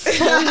love this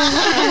so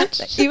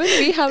much. Even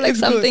we have like It's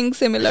something good.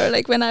 similar.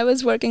 Like when I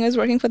was working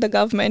for the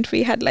government,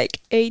 we had like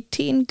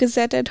 18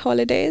 gazetted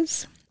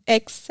holidays,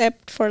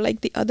 except for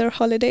like the other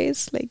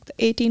holidays, like the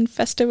 18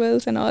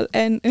 festivals and all.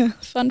 And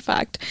fun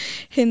fact,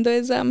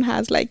 Hinduism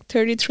has like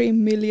 33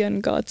 million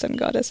gods and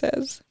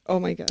goddesses. Oh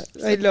my God,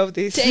 I love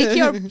this. Take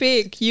your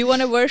pick. You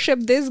want to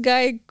worship this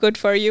guy? Good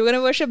for you. You want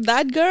to worship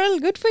that girl?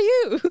 Good for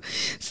you.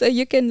 So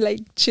you can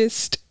like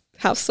just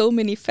have so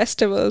many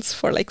festivals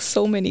for like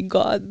so many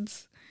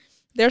gods.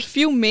 There's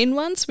few main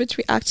ones which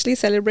we actually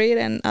celebrate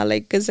and are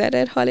like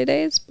gazetted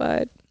holidays,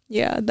 but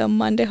Yeah, the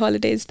Monday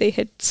holidays, they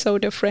hit so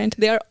different.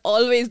 They are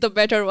always the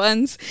better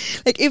ones.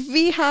 Like if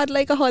we had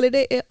like a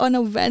holiday on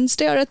a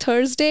Wednesday or a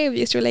Thursday, we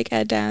used to be like,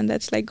 damn,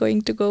 that's like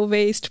going to go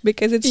waste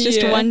because it's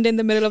just one day in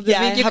the middle of the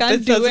week. You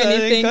can't do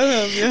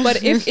anything.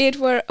 But if it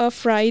were a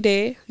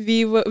Friday,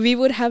 we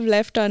would have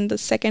left on the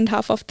second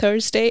half of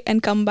Thursday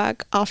and come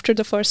back after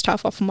the first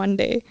half of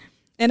Monday.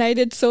 And I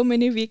did so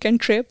many weekend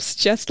trips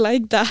just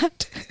like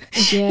that.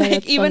 Yeah,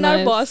 like even so our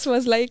nice. boss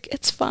was like,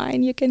 it's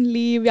fine, you can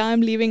leave.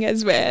 I'm leaving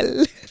as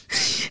well.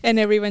 And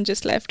everyone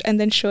just left and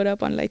then showed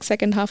up on like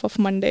second half of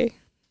Monday.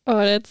 Oh,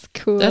 that's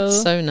cool.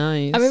 That's so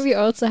nice. I mean, we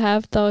also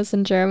have those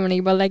in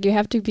Germany, but like you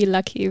have to be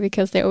lucky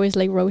because they always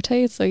like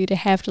rotate. So you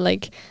have to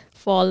like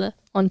fall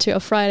onto a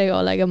Friday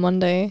or like a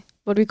Monday.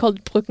 What we call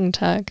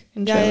Brückentag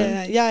in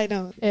German. Yeah, I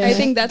know. Yeah. I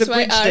think that's The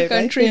why bridge our day, right?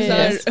 countries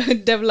Yes. are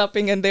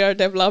developing and they are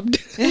developed.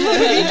 We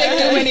take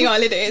too many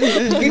holidays.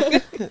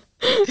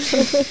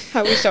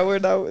 I wish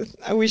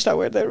that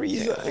were the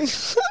reason.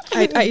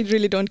 I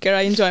really don't care.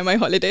 I enjoy my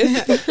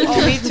holidays.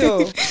 Oh, me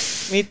too.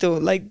 Me too.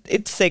 Like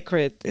it's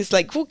sacred. It's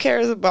like who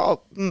cares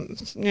about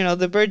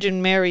the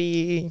Virgin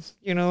Mary,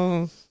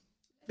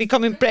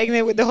 becoming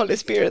pregnant with the Holy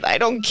Spirit. I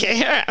don't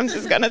care. I'm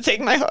just gonna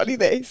take my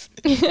holidays.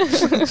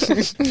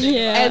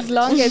 Yeah. As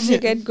long as you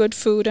get good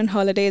food and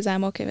holidays,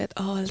 I'm okay with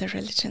all the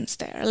religions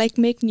there. Like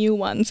make new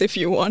ones if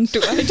you want to.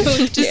 I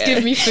don't Just care.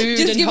 give me food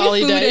Just and give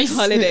holidays. me food and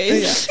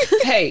holidays.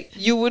 Hey,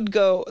 you would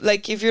go,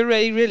 like if you're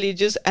very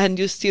religious and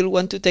you still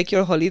want to take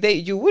your holiday,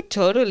 you would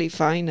totally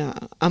find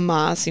a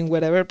mass in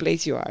whatever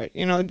place you are.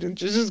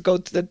 Just go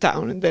to the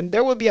town and then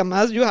there will be a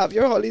mass, you have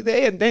your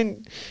holiday, and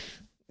then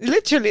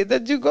literally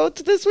that you go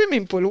to the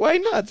swimming pool. Why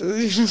not?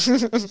 This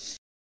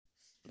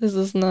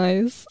is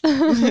nice.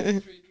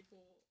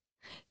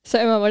 So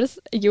Emma, what is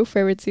your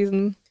favorite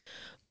season?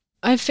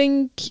 I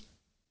think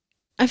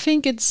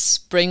it's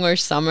spring or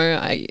summer.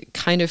 I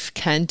kind of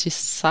can't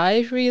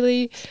decide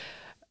really.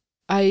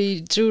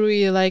 I do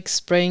really like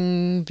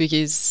spring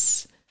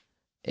because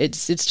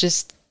it's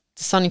just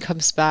the sun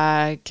comes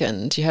back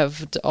and you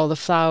have all the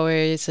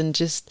flowers and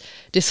just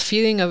this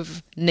feeling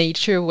of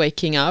nature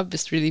waking up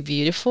is really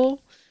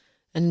beautiful.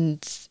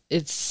 And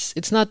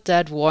it's not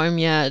that warm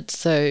yet,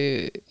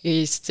 so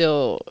you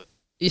still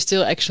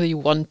actually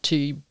want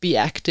to be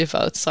active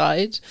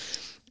outside.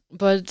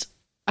 But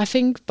I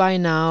think by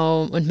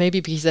now, and maybe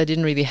because I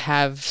didn't really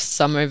have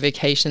summer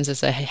vacations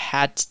as I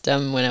had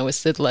them when I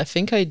was little, I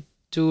think I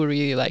do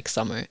really like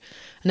summer.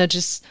 And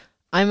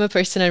I'm a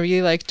person, I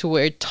really like to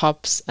wear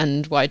tops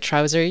and white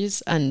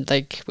trousers and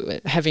like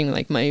having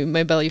like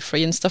my belly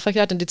free and stuff like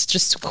that. And it's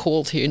just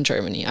cold here in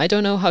Germany. I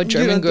don't know how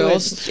German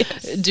girls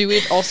do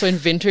it also in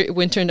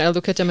winter. And I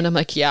look at them and I'm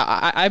like, yeah,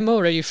 I'm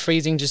already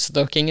freezing just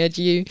looking at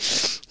you.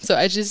 So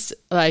I just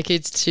like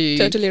it to...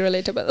 Totally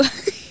relatable.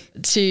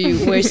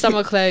 to wear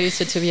summer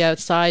clothes and to be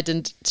outside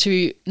and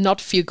to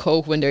not feel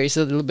cold when there is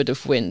a little bit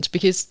of wind.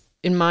 Because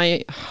in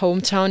my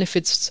hometown,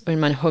 or in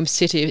my home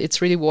city,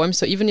 it's really warm.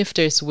 So even if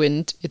there's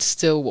wind, it's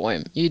still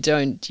warm. You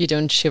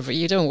don't shiver.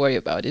 You don't worry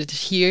about it.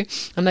 Here,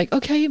 I'm like,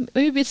 okay,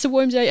 maybe it's a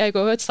warm day. I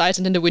go outside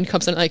and then the wind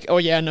comes and I'm like, oh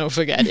yeah, no,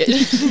 forget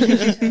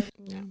it.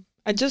 Yeah.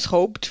 I just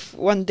hoped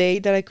one day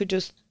that I could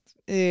just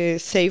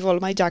save all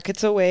my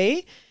jackets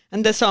away.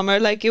 And the summer,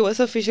 like it was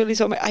officially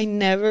summer, I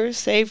never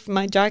saved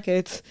my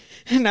jackets.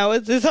 And I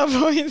was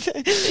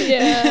disappointed.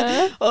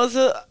 Yeah.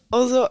 Also,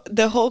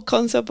 the whole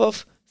concept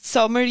of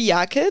summer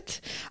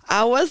jacket,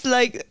 I was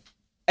like,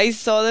 I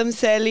saw them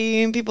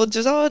selling, people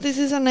just, oh, this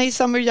is a nice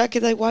summer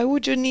jacket. Like, why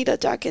would you need a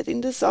jacket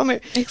in the summer?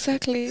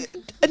 Exactly.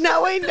 And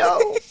now I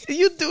know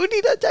you do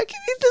need a jacket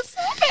in the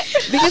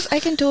summer. Because I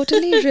can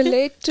totally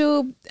relate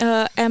to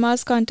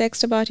Emma's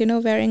context about,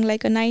 wearing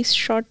like a nice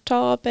short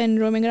top and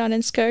roaming around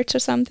in skirts or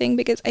something,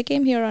 because I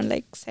came here on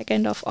like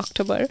 2nd of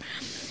October.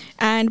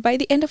 And by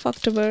the end of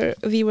October,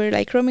 we were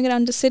like roaming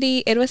around the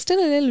city. It was still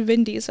a little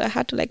windy, so I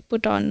had to like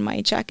put on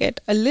my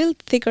jacket, a little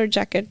thicker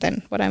jacket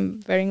than what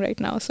I'm wearing right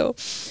now.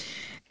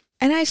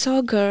 And I saw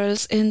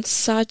girls in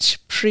such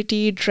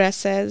pretty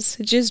dresses,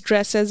 just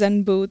dresses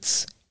and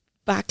boots,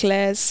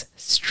 backless,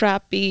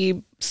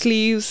 strappy,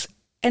 sleeves.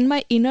 And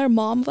my inner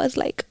mom was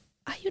like,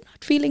 are you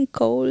not feeling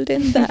cold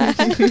in that?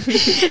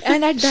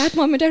 And at that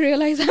moment, I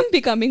realized I'm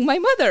becoming my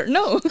mother.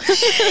 No,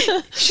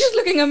 she's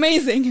looking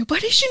amazing,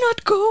 but is she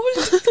not cold?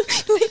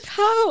 Like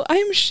how?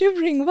 I'm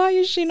shivering. Why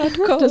is she not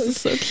cold? This is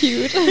so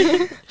cute.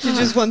 You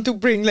just want to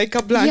bring like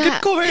a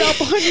blanket, cover up,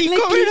 honey, Like,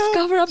 cover please up.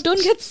 cover up.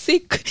 Don't get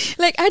sick.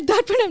 Like at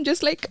that point, I'm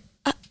just like,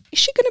 is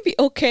she gonna be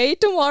okay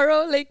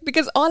tomorrow? Like,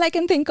 because all I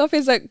can think of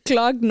is a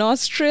clogged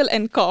nostril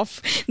and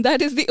cough.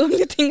 That is the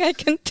only thing I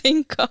can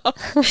think of.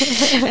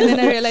 And then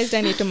I realized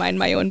I need to mind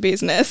my own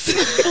business.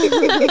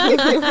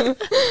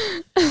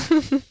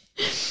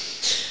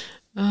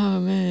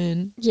 Oh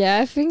man. Yeah,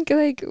 I think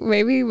like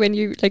maybe when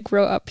you like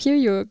grow up here,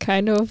 you're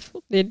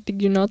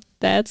not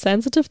that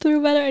sensitive to the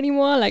weather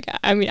anymore. Like,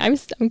 I mean, I'm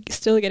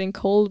still getting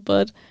cold,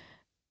 but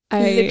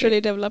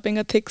literally developing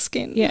a thick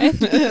skin. Yeah.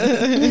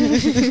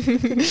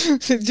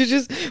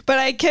 But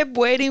I kept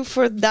waiting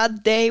for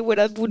that day where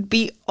I would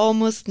be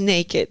almost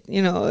naked,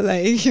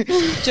 like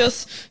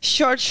just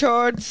short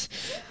shorts,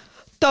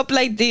 top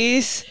like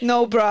this,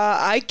 no bra.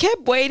 I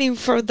kept waiting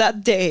for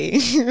that day.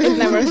 It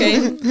never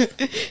came.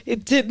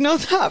 It did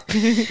not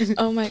happen.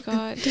 Oh my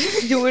God.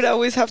 You would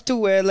always have to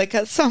wear like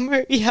a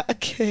summer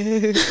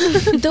jacket.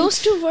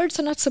 Those two words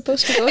are not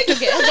supposed to go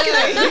together.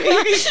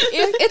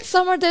 If it's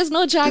summer, there's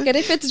no jacket.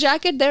 If it's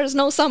jacket, there's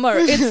no summer.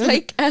 It's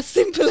like as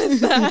simple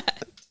as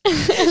that.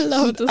 I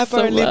love this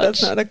Apparently so much.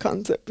 that's not a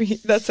concept.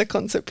 That's a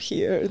concept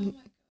here.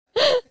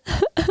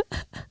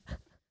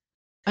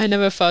 I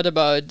never thought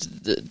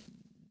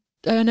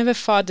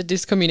that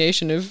this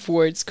combination of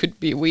words could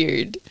be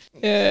weird.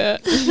 Yeah.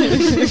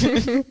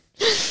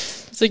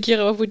 So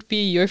Kira, what would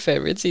be your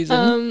favorite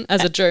season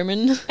as a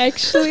German?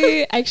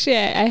 Actually,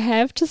 I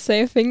have to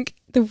say, I think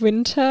the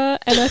winter,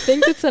 and I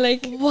think it's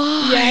like,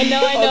 wow. Yeah, I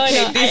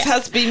know. This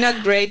has been a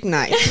great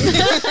night.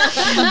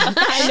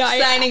 I know.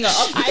 Signing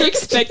off. I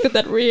expected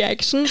that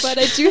reaction, but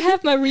I do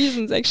have my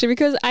reasons actually,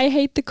 because I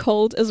hate the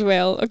cold as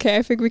well. Okay,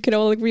 I think we can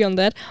all agree on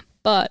that.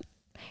 But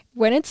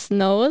when it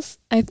snows,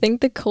 I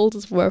think the cold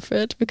is worth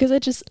it, because I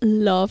just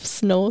love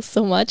snow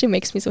so much. It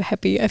makes me so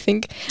happy. I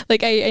think,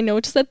 like, I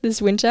noticed that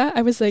this winter,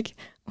 I was like,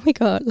 oh my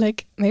God,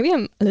 like, maybe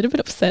I'm a little bit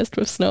obsessed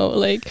with snow.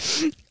 Like,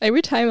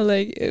 every time I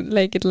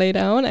like it lay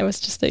down, I was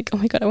just like, oh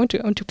my God, I want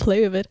to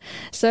play with it.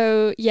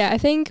 So yeah, I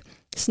think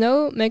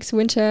snow makes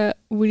winter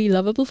really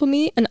lovable for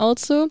me. And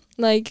also,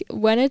 like,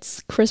 when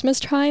it's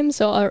Christmas time,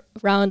 so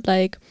around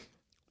like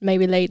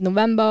maybe late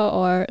November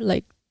or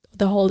like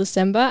the whole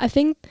December, I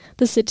think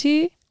the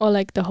city, or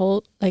like the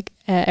whole, like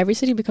every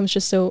city becomes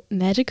just so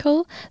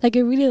magical. Like, I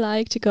really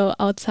like to go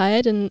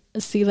outside and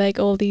see like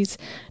all these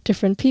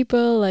different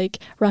people like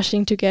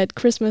rushing to get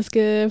Christmas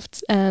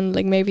gifts, and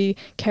like maybe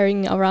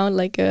carrying around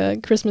like a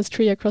Christmas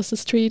tree across the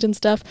street and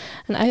stuff.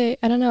 And I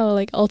don't know,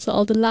 like also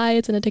all the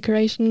lights and the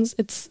decorations.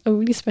 It's a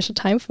really special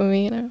time for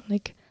me, and I'm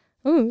like,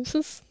 oh, this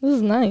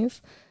is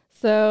nice.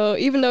 So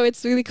even though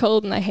it's really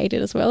cold and I hate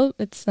it as well,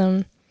 it's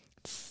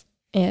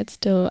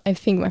still, I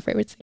think, my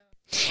favorite season.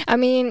 I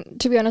mean,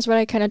 to be honest, what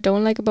I kind of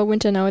don't like about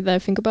winter now that I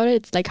think about it,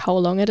 it's like how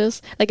long it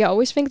is. Like, I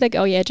always think like,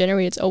 oh yeah,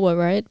 January it's over,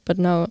 right? But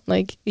no,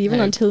 like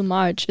even until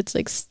March, it's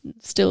like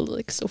still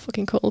like so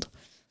fucking cold.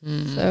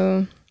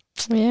 So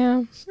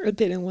yeah, I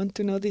didn't want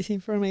to know this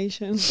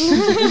information.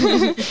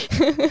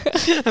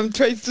 I'm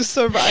trying to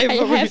survive.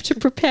 I have to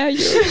prepare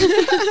you.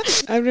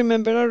 I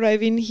remember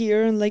arriving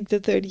here on like the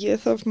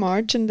 30th of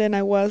March, and then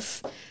I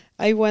was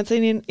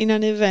in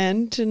an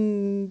event,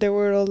 and there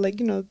were all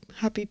like,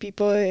 happy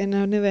people in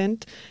an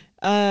event.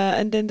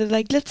 And then they're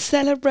like, let's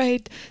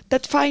celebrate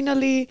that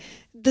finally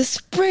the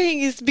spring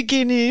is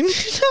beginning.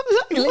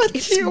 I'm like, what do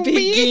you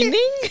mean?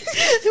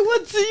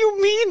 What do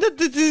you mean that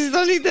this is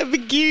only the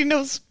beginning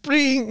of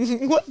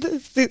spring? What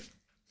is this?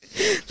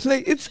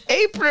 Like, it's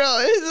April.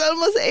 It's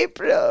almost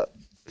April.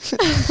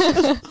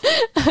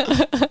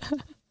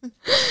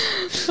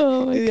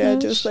 Oh my yeah,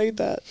 gosh. just like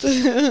that.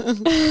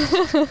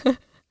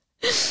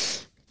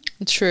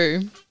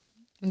 True.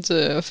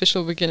 The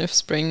official beginning of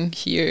spring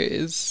here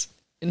is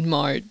in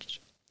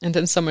March, and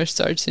then summer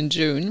starts in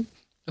June,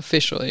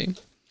 officially.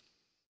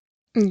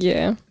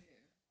 Yeah.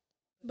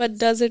 But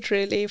does it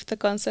really? If the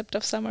concept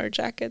of summer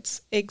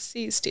jackets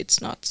exists,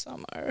 it's not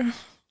summer.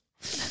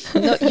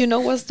 No, you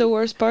know what's the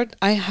worst part?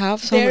 I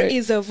have summer. There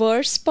is a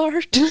worse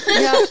part.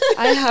 Yeah,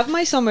 I have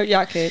my summer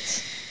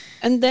jackets,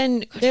 and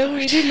then they're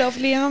really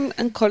lovely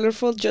and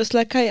colorful, just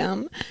like I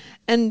am.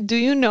 And do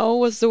you know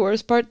what's the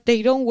worst part?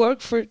 They don't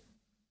work for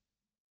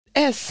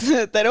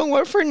they don't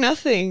work for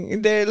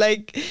nothing. They're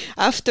like,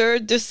 after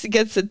it just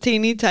gets a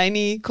teeny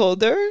tiny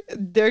colder,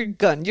 they're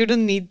gone. You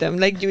don't need them.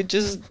 Like, you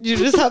just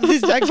have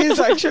these jackets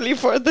actually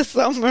for the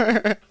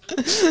summer.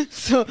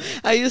 So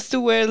I used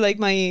to wear like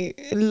my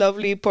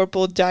lovely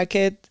purple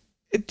jacket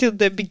till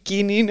the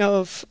beginning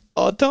of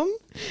autumn,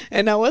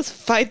 and I was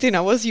fighting.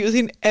 I was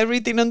using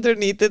everything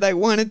underneath it. I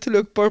wanted to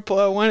look purple.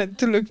 I wanted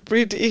to look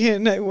pretty,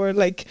 and I wore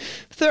like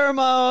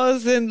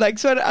thermals and like,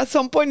 so at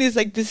some point it's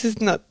like, this is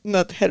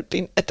not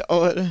helping at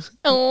all.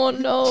 Oh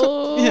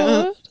no.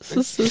 Yeah. This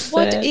is so sad.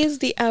 What is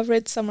the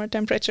average summer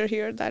temperature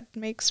here? That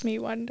makes me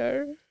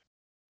wonder.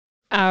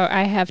 Oh,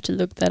 I have to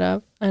look that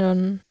up. I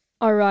don't.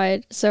 All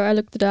right, so I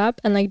looked it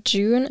up, and like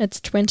June it's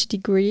 20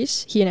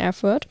 degrees here in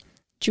Erfurt.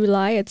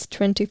 July it's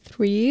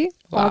 23.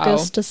 Wow.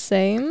 August the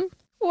same.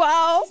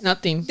 Wow.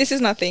 Nothing. This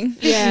is nothing.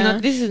 Yeah.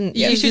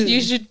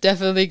 You should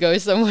definitely go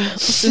somewhere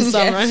else in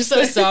summer. I'm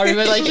so sorry,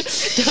 but like,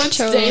 don't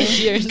stay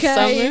here in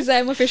Guys, summer.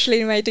 I'm officially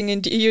inviting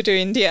you to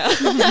India.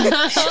 Like,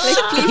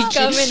 please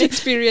come and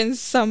experience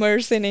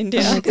summers in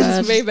India. Oh my God.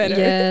 It's way better.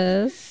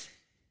 Yes.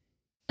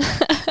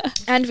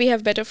 And we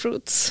have better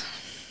fruits.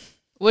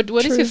 What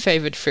is True. your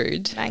favorite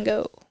food?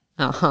 Mango.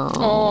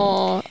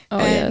 Oh,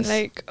 and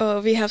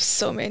yes. we have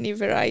so many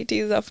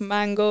varieties of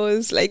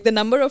mangoes. Like the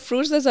number of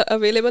fruits that's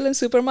available in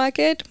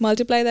supermarket,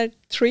 multiply that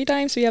 3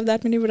 times, we have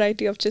that many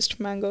variety of just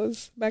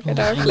mangoes back at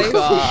our place.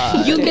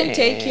 God. You can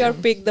take your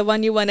pick, the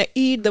one you want to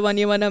eat, the one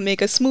you want to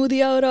make a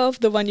smoothie out of,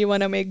 the one you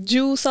want to make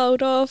juice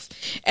out of,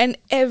 and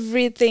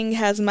everything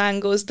has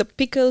mangoes. The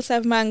pickles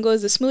have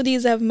mangoes, the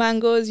smoothies have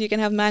mangoes, you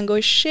can have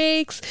mango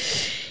shakes,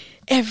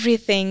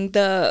 everything.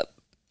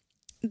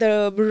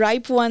 The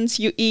ripe ones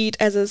you eat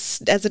as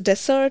a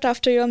dessert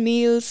after your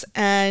meals,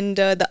 and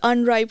the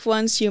unripe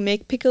ones you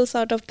make pickles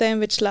out of them,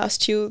 which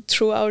last you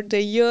throughout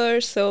the year.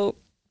 So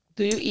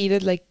Do you eat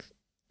it like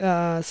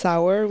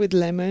sour with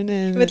lemon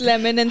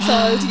and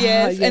salt,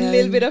 yes, and a yeah.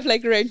 little bit of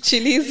like red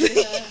chilies.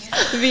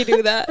 We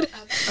do that.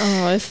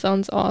 Oh, it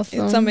sounds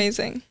awesome. It's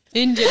amazing.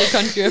 India, the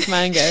country of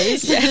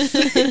mangoes.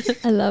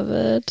 I love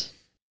it.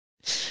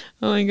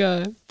 Oh my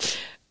god.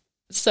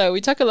 So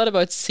we talk a lot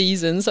about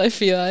seasons, I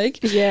feel like.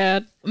 Yeah.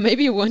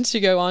 Maybe you want to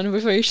go on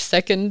with our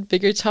second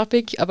bigger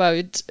topic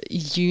about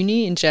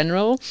uni in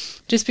general.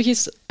 Just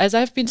because as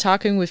I've been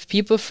talking with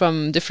people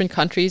from different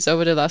countries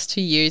over the last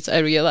 2 years, I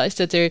realized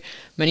that there are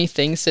many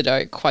things that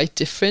are quite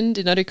different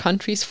in other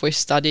countries for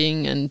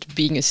studying and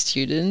being a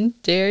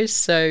student there.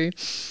 So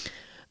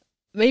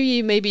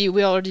maybe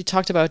we already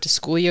talked about the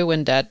school year,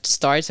 when that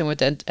starts and when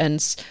that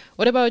ends.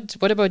 What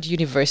about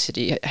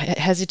university?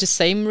 Has it the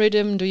same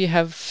rhythm? Do you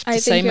have the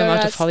same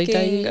amount of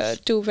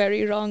holidays? Two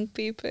very wrong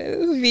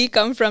people. We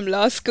come from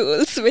law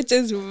schools, which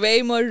is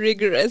way more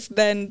rigorous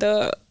than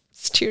the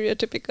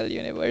stereotypical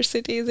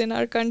universities in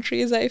our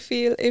countries. I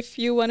feel if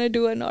you want to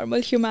do a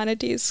normal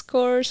humanities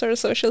course or a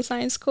social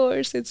science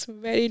course, it's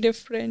very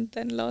different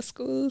than law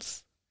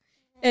schools.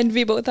 And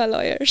we both are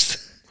lawyers.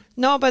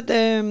 No, but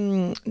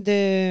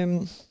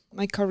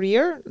my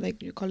career,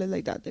 like you call it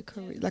like that, the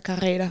career, la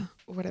carrera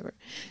or whatever.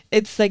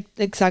 It's like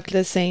exactly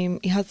the same.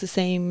 It has the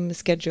same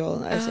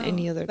schedule as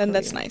any other. Then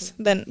that's career. nice.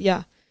 Then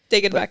Yeah,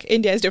 take it back.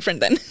 India is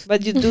different then.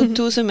 but you do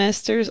 2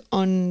 semesters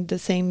on the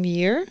same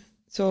year.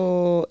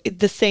 So it's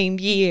the same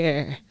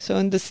year. So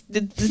in the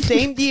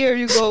same year,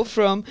 you go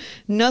from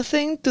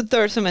nothing to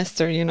 3rd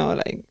semester. You know,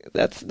 like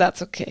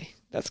that's okay.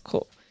 That's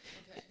cool.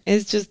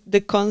 It's just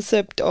the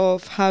concept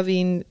of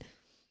having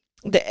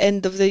the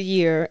end of the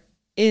year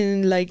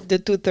in like the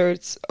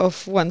 2/3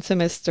 of one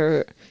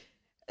semester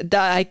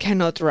that I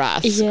cannot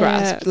grasp.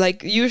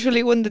 Like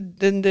usually when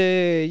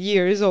the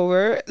year is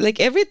over, like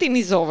everything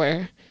is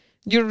over.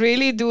 You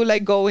really do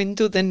like go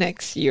into the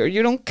next year.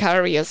 You don't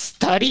carry a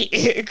study.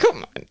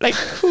 Come on, like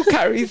who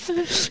carries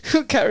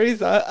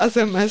a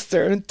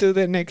semester into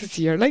the next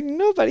year? Like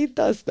nobody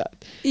does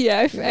that.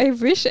 Yeah, I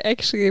wish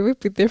actually it would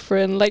be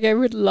different. Like I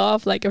would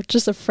love like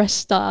just a fresh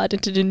start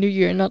into the new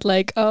year, not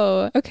like,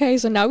 oh, okay,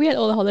 so now we had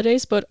all the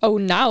holidays, but oh,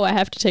 now I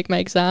have to take my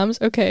exams.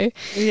 Okay.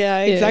 Yeah,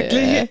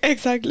 exactly, Yeah.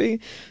 exactly.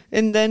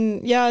 And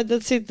then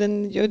that's it.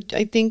 Then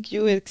I think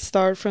you will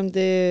start from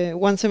the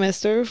one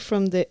semester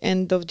from the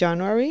end of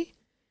January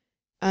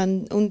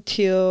and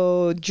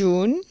until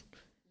June,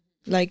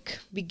 like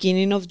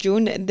beginning of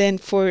June. And then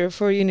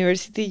for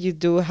university, you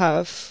do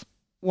have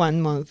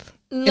 1 month.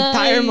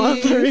 Entire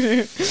month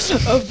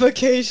of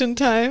vacation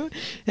time,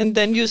 and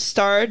then you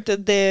start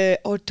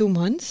 2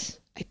 months.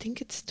 I think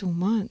it's 2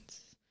 months.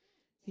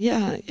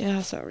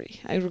 Yeah. Sorry,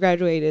 I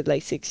graduated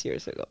like 6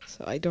 years ago,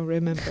 so I don't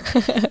remember.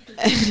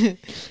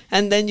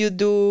 And then you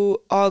do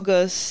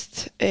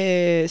August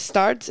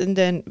starts, and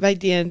then by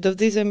the end of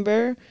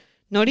December,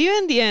 not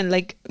even the end,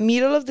 like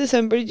middle of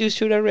December, you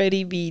should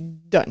already be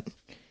done.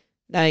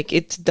 Like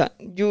it's done.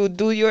 You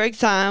do your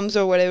exams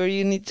or whatever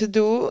you need to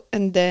do,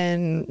 and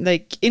then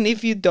and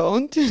if you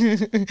don't,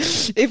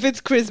 if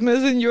it's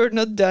Christmas and you're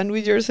not done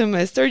with your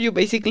semester, you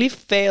basically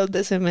failed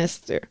the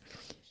semester.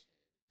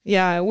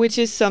 Yeah, which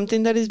is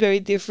something that is very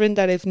different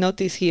that I've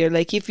noticed here.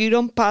 Like if you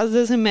don't pass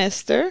the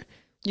semester,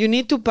 you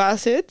need to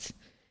pass it.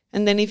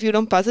 And then if you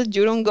don't pass it,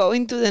 you don't go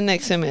into the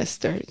next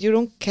semester. You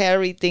don't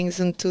carry things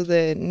not to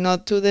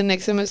the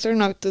next semester,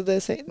 not to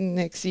the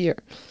next year.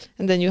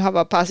 And then you have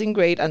a passing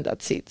grade and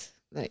that's it.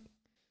 Like,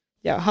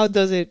 yeah, how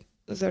does it,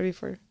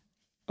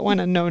 I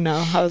want to know now,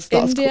 how's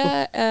law school?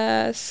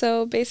 India,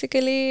 so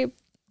basically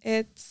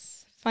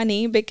it's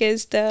funny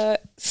because the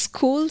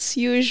schools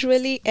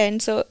usually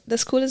end, so the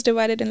school is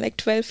divided in like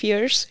 12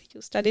 years.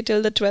 You study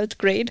till the 12th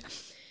grade.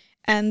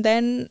 And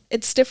then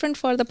it's different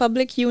for the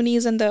public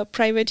unis and the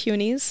private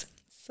unis.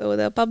 So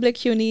the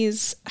public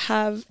unis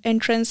have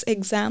entrance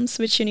exams,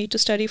 which you need to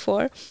study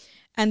for.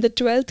 And the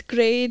 12th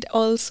grade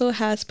also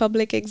has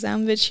public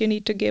exam, which you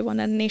need to give on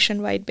a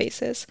nationwide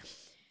basis.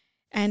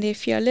 And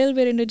if you're a little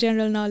bit into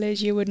general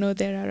knowledge, you would know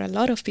there are a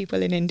lot of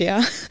people in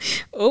India,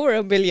 over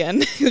 1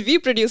 billion. We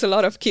produce a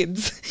lot of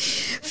kids.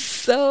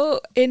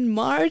 So in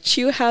March,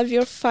 you have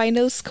your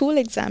final school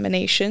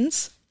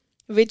examinations,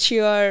 which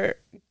you are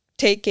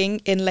taking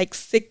in like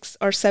 6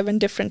 or 7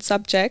 different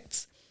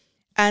subjects.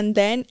 And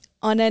then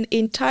on an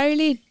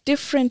entirely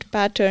different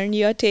pattern,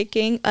 you're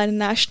taking a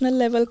national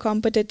level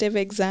competitive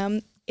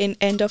exam in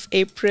end of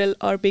April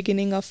or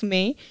beginning of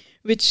May,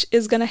 which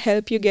is going to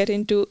help you get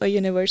into a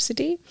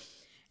university.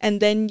 and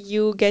then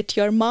you get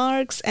your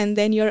marks, and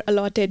then you're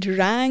allotted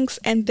ranks,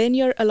 and then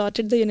you're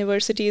allotted the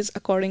universities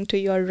according to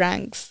your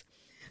ranks.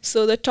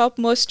 So the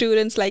topmost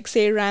students, like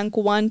say rank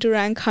 1 to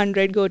rank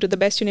 100, go to the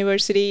best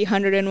university,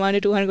 101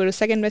 to 200 go to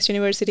second best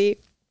university.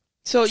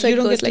 So you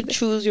don't get like to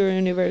choose your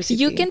university.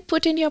 You can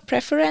put in your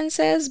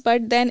preferences,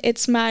 but then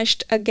it's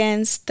matched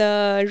against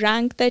the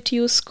rank that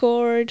you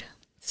scored.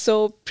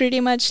 So pretty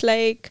much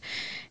like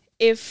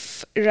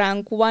if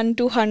rank 1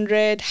 to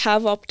 100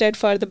 have opted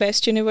for the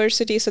best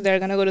university, so they're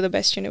going to go to the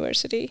best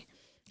university.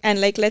 And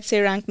like, let's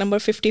say rank number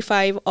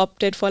 55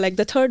 opted for like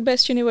the third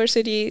best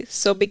university.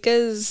 So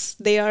because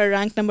they are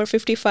rank number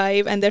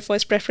 55 and their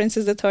first preference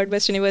is the third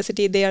best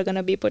university, they are going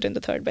to be put in the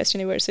third best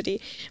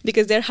university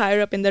because they're higher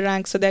up in the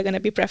rank. So they're going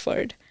to be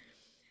preferred.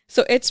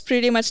 So it's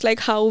pretty much like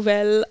how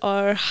well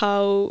or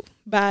how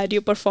bad you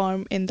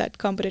perform in that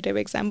competitive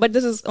exam. But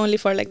this is only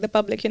for like the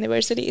public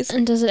universities.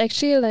 And does it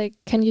actually like,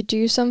 can you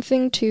do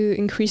something to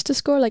increase the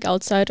score like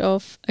outside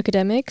of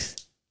academics,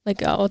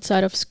 like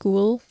outside of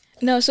school?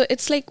 No, so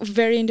it's like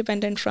very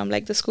independent from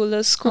like the school.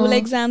 The school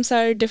exams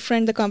are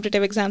different. The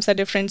competitive exams are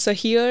different. So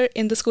here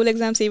in the school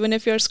exams, even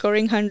if you're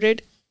scoring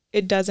 100,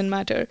 it doesn't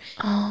matter.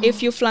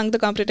 If you flunk the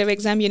competitive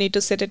exam, you need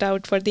to sit it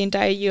out for the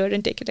entire year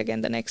and take it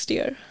again the next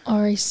year. Oh,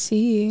 I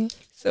see.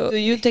 So do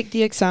you take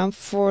the exam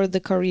for the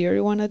career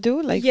you want to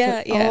do? Like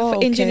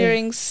for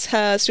engineering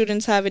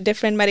students have it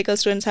different, medical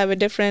students have it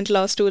different,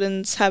 law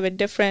students have it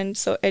different.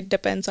 So it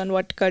depends on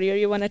what career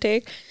you want to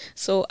take.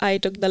 So I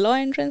took the law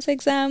entrance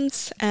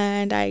exams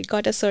and I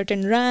got a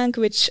certain rank,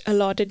 which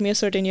allotted me a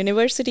certain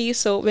university.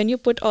 So when you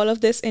put all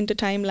of this into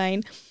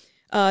timeline,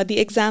 the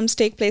exams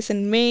take place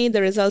in May,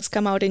 the results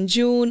come out in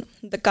June,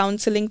 the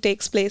counseling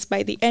takes place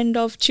by the end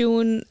of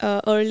June,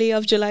 early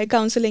of July.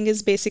 Counseling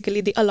is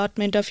basically the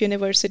allotment of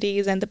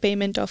universities and the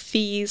payment of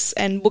fees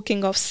and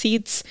booking of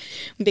seats.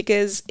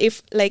 Because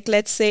if, like,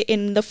 let's say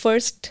in the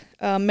first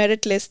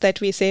merit list that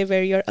we say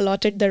where you're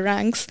allotted the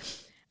ranks,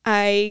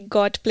 I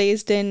got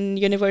placed in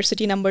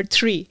university number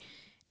 3.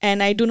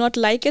 And I do not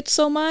like it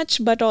so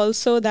much, but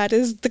also that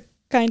is the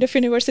kind of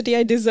university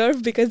I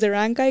deserve because the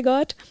rank I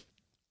got.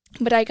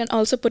 But I can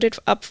also put it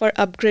up for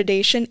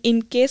upgradation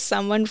in case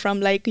someone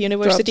from like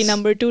university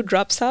number 2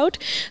 drops out.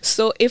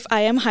 So if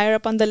I am higher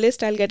up on the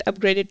list, I'll get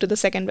upgraded to the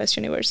second best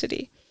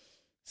university.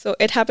 So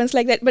it happens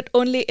like that, but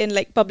only in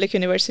like public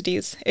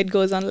universities. It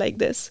goes on like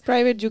this.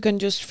 Private, you can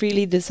just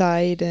freely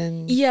decide.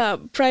 And yeah,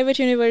 private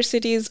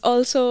universities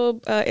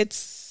also,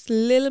 it's a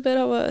little bit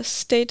of a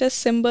status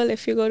symbol.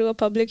 If you go to a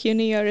public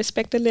uni, you're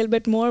respected a little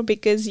bit more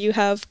because you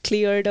have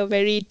cleared a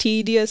very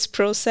tedious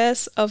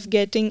process of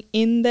getting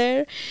in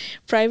there.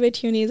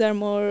 Private unis are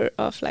more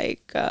of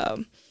like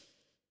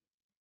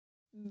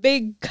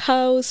big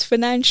house,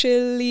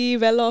 financially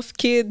well-off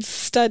kids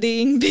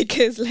studying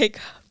because like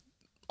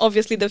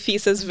obviously the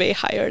fees is way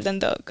higher than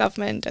the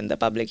government and the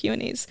public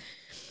unis.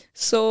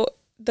 So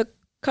the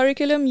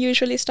curriculum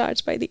usually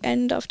starts by the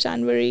end of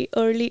January,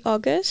 early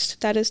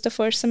August. That is the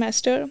first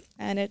semester,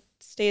 and it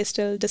stays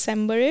till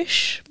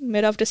December-ish,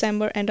 mid of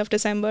December, end of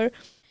December.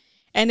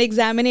 And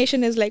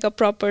examination is like a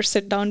proper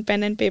sit-down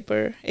pen and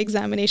paper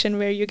examination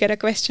where you get a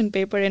question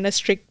paper in a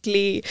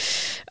strictly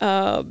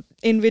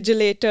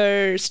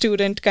invigilator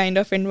student kind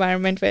of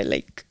environment where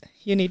like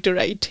you need to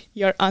write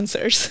your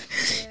answers.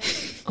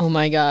 Oh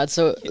my God.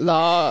 So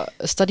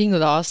studying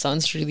law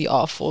sounds really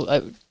awful.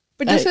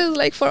 But this is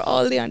like for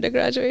all the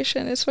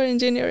undergraduation. It's for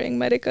engineering,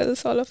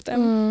 medicals, all of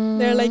them.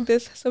 They're like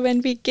this. So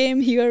when we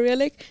came here, we're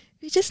like,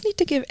 we just need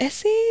to give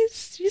essays?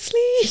 Seriously?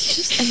 It's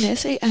just an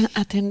essay and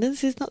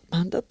attendance is not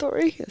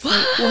mandatory. It's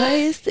like, why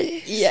is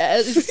this?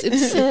 Yes,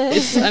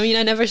 it's I mean,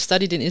 I never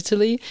studied in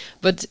Italy,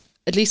 but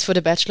at least for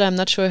the bachelor, I'm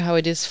not sure how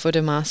it is for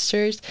the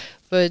masters,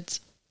 but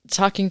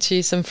talking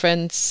to some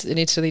friends in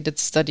Italy that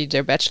studied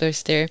their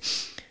bachelors there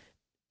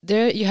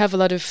you have a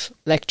lot of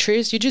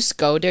lectures. You just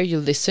go there, you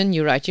listen,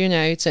 you write your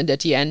notes, and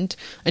at the end,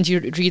 and you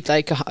read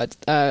like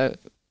a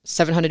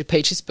 700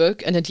 pages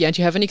book, and at the end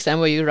you have an exam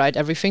where you write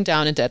everything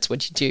down, and that's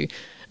what you do.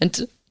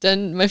 And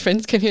then my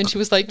friend came here and she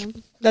was like,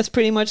 that's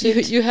pretty much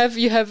it. You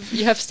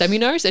have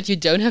seminars that you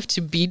don't have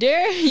to be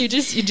there. You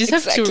just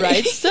have to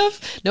write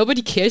stuff.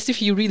 Nobody cares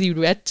if you really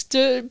read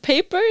the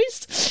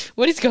papers.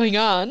 What is going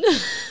on?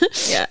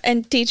 Yeah,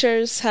 and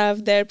teachers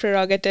have their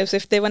prerogatives.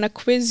 If they want to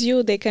quiz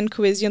you, they can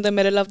quiz you in the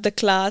middle of the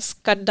class,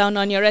 cut down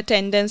on your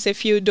attendance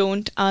if you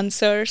don't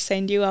answer,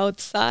 send you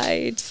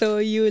outside. So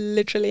you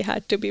literally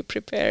had to be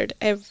prepared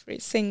every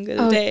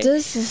single day. Oh,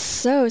 this is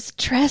so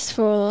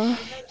stressful.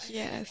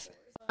 Yes.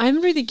 I'm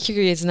really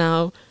curious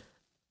now.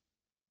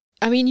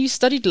 I mean, you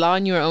studied law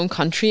in your own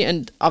country,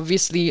 and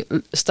obviously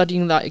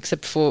studying law,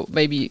 except for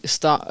maybe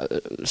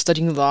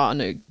studying law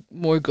on a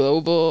more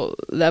global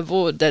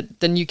level,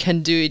 then you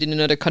can do it in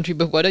another country.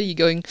 But why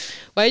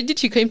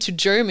did you come to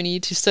Germany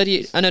to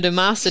study another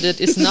master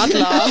that is not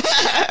law?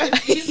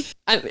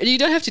 You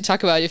don't have to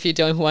talk about it if you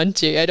don't want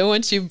to. I don't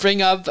want to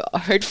bring up a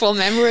hurtful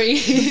memory.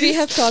 We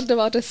have talked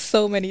about it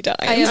so many times.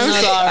 I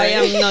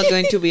am not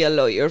going to be a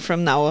lawyer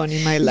from now on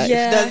in my life.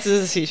 Yeah. That's the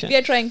decision. We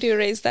are trying to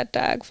erase that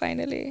tag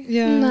finally.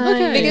 Yeah. Nice.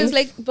 Okay. Because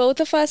like both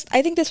of us,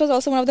 I think this was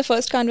also one of the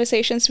first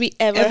conversations we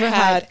ever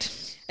had.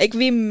 Like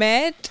we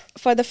met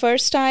for the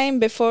first time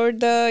before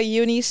the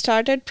uni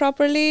started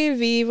properly.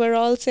 We were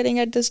all sitting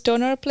at this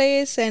donor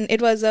place and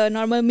it was a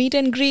normal meet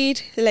and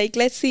greet. Like,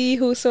 let's see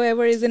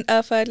whosoever is in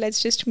effort,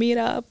 let's just meet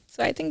up.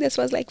 So I think this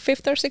was like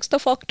 5th or 6th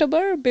of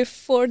October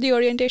before the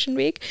orientation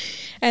week.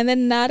 And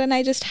then Nat and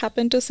I just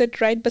happened to sit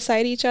right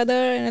beside each other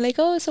and I'm like,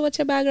 oh, so what's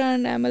your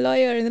background? I'm a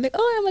lawyer. And they're like,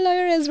 oh, I'm a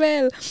lawyer as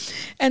well.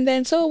 And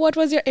then, so what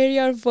was your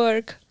area of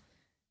work?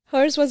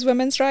 Hers was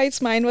women's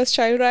rights, mine was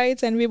child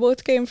rights, and we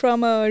both came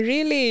from a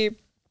really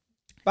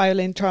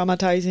Violent,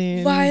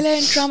 traumatizing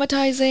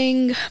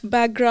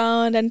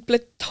background and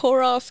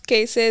plethora of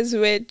cases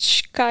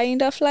which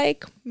kind of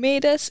like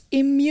made us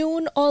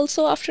immune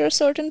also after a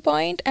certain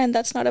point, and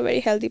that's not a very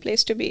healthy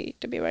place to be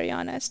very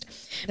honest.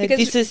 Like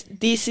Because this is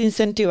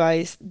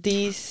disincentivized,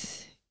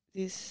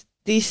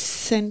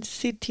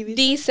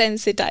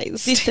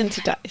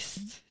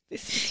 desensitized.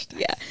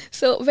 Yeah.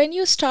 So when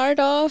you start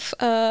off,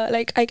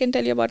 like I can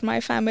tell you about my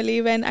family.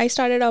 When I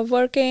started off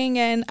working,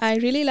 and I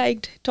really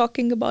liked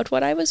talking about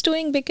what I was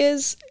doing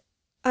because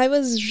I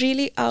was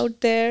really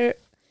out there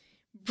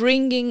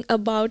bringing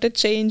about a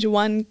change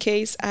one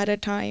case at a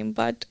time.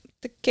 But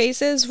the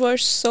cases were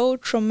so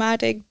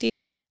traumatic.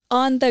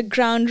 On the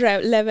ground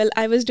level,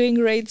 I was doing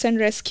raids and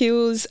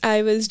rescues.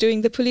 I was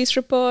doing the police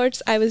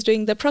reports. I was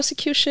doing the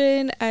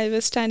prosecution. I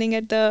was standing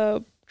at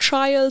the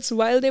trials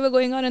while they were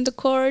going on in the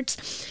courts.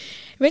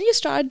 When you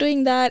start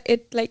doing that,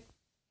 it's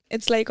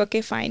like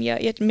okay, fine, yeah,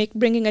 you're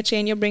bringing a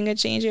change, you're bringing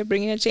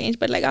a change,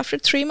 but like after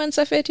 3 months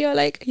of it, you're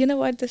like, you know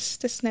what, this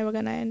is never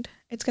gonna end,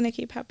 it's gonna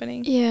keep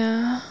happening.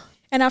 Yeah.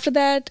 And after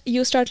that,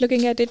 you start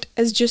looking at it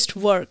as just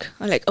work.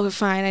 I'm like, oh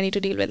fine, I need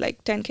to deal with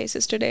like 10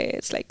 cases today,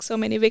 it's like so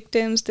many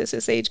victims, this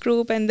is age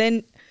group, and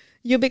then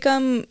you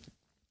become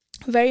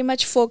very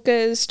much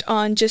focused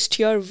on just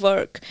your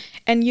work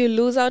and you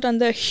lose out on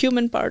the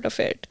human part of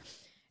it.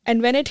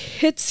 And when it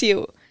hits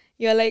you,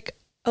 you're like,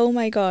 oh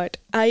my God,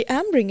 I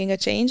am bringing a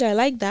change. I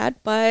like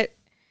that, but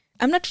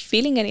I'm not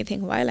feeling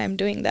anything while I'm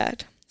doing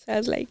that. So I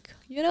was like,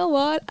 you know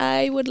what?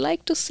 I would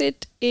like to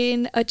sit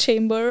in a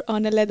chamber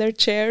on a leather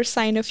chair,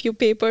 sign a few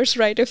papers,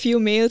 write a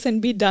few mails,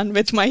 and be done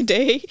with my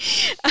day.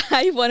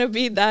 I want to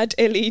be that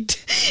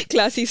elite,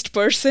 classist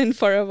person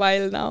for a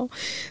while now.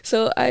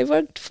 So I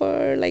worked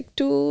for like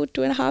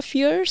 2.5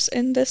 years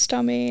in this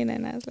domain,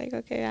 and I was like,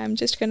 okay, I'm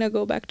just going to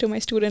go back to my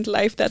student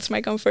life. That's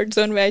my comfort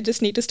zone where I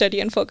just need to study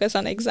and focus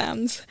on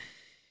exams.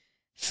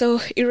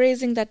 So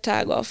erasing that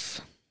tag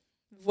of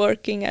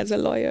working as a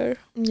lawyer,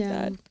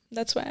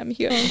 that's why I'm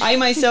here. I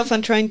myself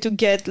am trying to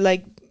get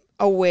like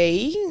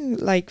away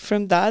like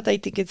from that. I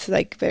think it's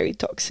like very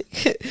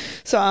toxic.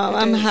 So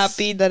I'm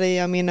happy that I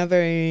am in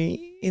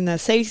a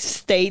safe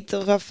state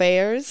of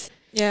affairs.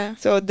 Yeah.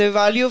 So the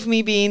value of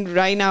me being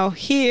right now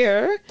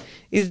here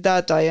is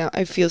that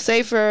I feel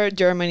safer.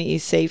 Germany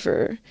is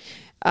safer.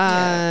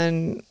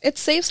 And it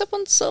saves up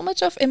on so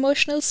much of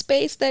emotional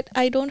space that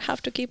I don't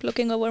have to keep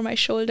looking over my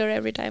shoulder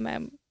every time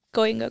I'm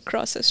going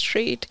across a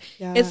street.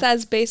 yeah. It's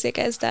as basic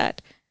as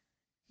that.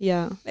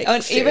 Yeah. Like,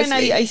 And even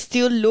seriously. I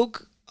still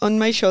look on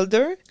my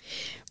shoulder,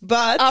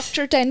 but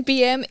After 10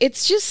 p.m.,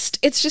 it's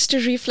just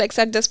a reflex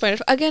at this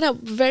point. Again, a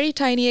very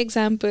tiny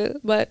example,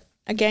 but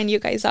again, you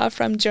guys are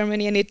from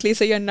Germany and Italy,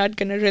 so you're not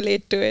going to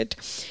relate to it.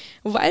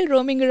 While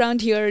roaming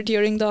around here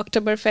during the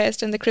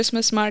Oktoberfest and the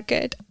Christmas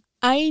market,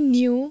 I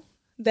knew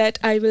that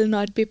I will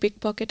not be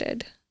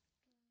pickpocketed.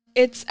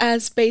 It's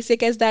as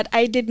basic as that.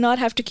 I did not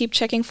have to keep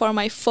checking for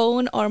my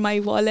phone or my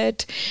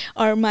wallet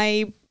or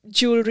my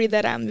jewelry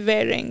that I'm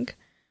wearing.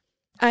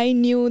 I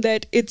knew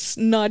that it's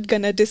not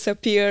gonna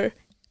disappear.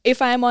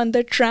 If I'm on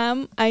the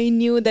tram, I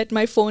knew that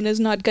my phone is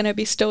not gonna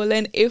be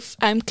stolen. If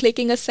I'm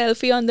clicking a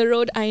selfie on the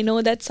road, I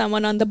know that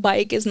someone on the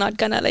bike is not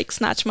gonna like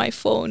snatch my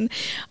phone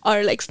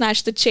or like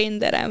snatch the chain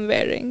that I'm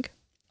wearing.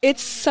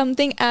 It's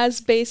something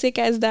as basic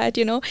as that,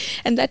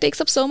 and that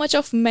takes up so much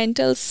of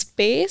mental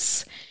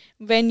space.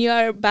 When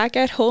you're back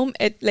at home,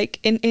 like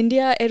in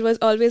India, it was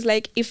always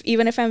like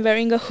even if I'm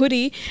wearing a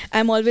hoodie,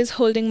 I'm always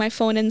holding my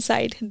phone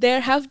inside.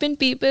 There have been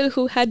people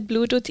who had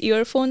Bluetooth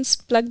earphones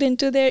plugged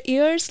into their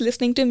ears,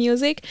 listening to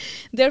music.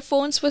 Their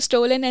phones were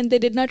stolen and they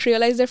did not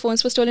realize their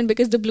phones were stolen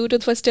because the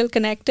Bluetooth was still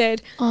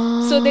connected.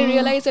 So they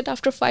realized that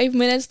after 5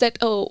 minutes that,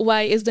 oh,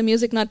 why is the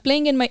music not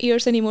playing in my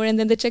ears anymore? And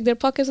then they check their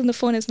pockets and the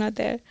phone is not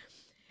there.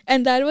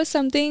 And that was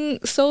something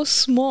so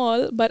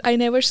small, but I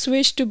never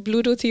switched to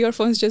Bluetooth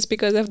earphones just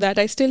because of that.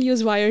 I still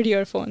use wired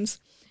earphones.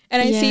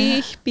 And I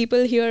see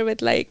people here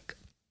with like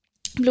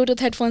Bluetooth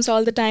headphones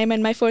all the time.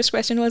 And my first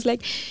question was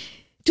like,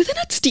 do they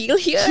not steal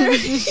here?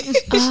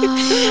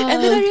 And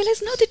then I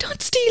realized, no, they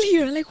don't steal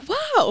here. I'm like,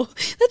 wow,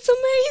 that's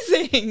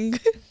amazing.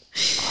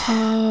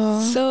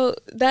 So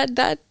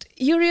that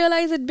you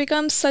realize it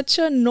becomes such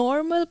a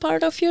normal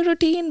part of your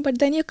routine, but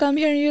then you come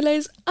here and you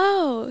realize,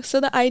 oh,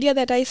 so the idea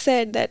that I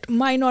said that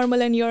my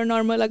normal and your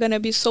normal are going to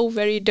be so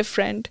very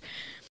different.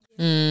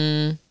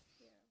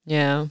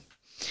 Yeah.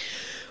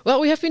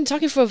 Well, we have been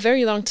talking for a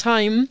very long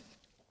time.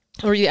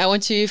 Really, I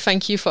want to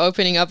thank you for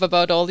opening up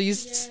about all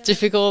these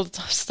difficult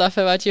stuff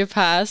about your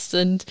past.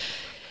 And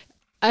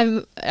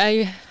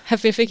I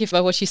have been thinking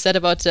about what you said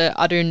about the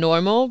other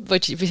normal,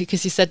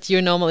 because you said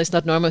your normal is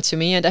not normal to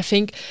me. And I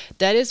think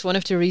that is one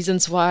of the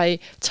reasons why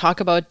talk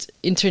about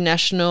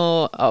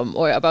international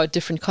or about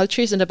different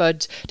cultures and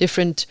about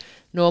different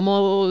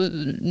normal,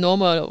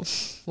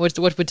 what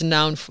would the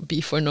noun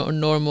be for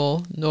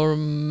normalities?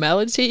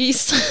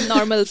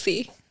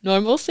 Normalcy.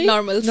 Normalcy?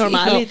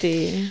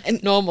 Normality.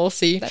 And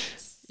normalcy.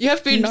 You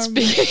have been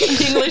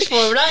speaking English for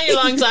a very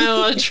long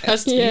time,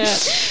 trust me.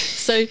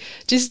 So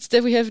just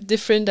that we have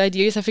different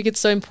ideas, I think it's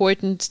so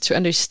important to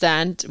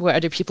understand where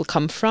other people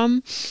come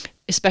from,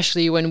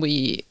 especially when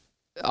we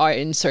are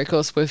in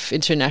circles with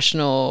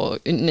international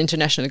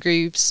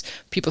groups,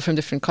 people from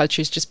different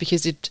cultures, just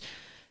because it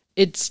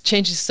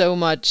changes so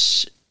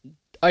much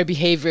our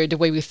behavior, the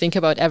way we think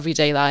about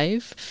everyday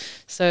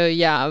life. So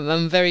yeah,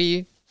 I'm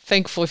very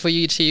thankful for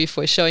you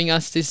for showing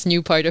us this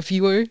new part of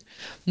your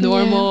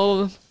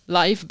normal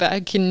life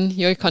back in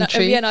your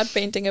country. We are not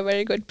painting a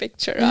very good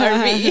picture,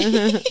 are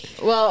we?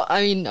 Well,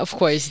 I mean, of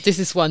course, this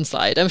is one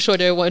slide. I'm sure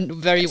there are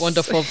very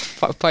wonderful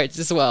parts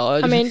as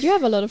well. I mean, you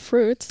have a lot of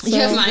fruits. So.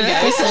 You have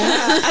mangoes.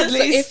 At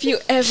least. If you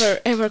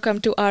ever come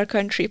to our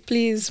country,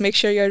 please make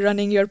sure you're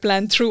running your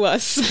plan through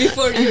us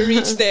before you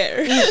reach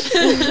there.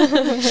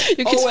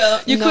 You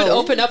could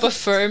open up a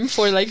firm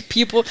for like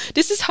people.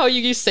 This is how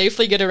you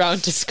safely get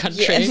around this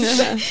country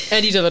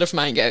and eat a lot of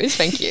mangoes.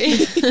 Thank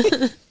you.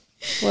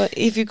 Well,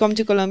 if you come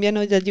to Colombia,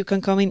 know that you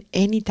can come in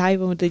any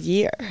time of the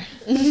year.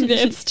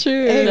 That's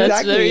true. Exactly.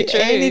 That's very true.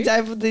 Any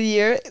time of the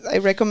year. I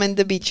recommend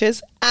the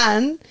beaches.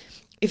 And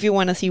if you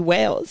want to see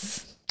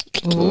whales.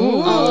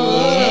 Ooh.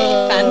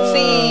 Oh,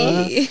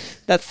 fancy.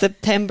 That's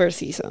September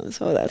season.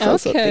 So that's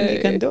also a thing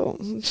you can do.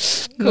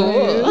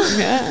 Cool.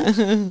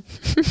 Yeah.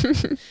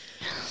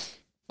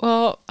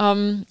 Well,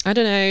 I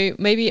don't know,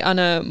 maybe on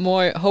a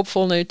more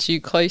hopeful note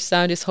to close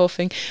down this whole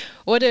thing,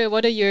 what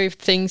are your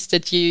things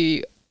that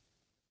you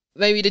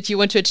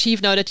want to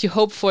achieve now, that you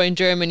hope for in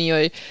Germany?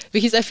 Or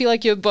because I feel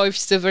like you're both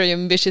still very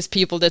ambitious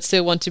people that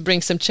still want to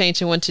bring some change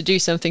and want to do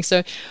something.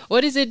 So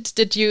what is it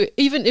that you,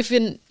 even if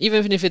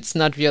it's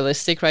not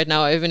realistic right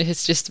now, even if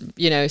it's just,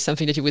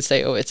 something that you would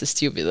say, oh, it's a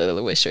stupid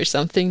little wish or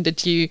something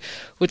that you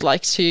would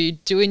like to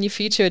do in your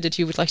future, that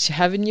you would like to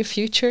have in your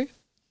future?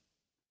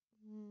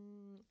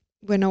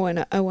 When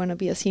I want to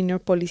be a senior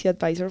policy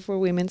advisor for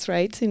women's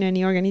rights in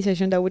any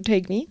organization that would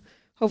take me,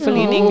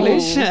 hopefully in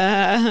English.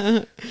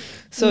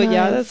 So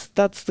nice.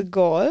 That's the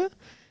goal.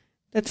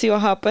 Let's see what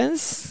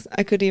happens.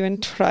 I could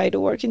even try to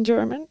work in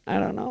German. I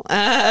don't know.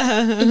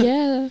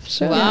 Yeah,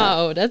 sure.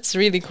 Wow, that's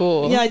really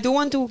cool. Yeah, I do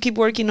want to keep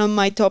working on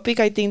my topic.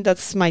 I think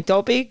that's my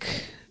topic.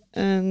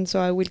 And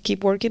so I will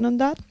keep working on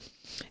that.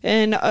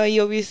 And I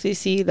obviously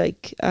see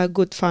like a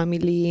good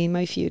family in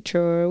my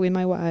future with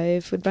my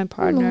wife, with my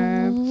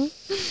partner. Aww.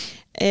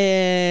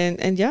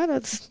 And yeah,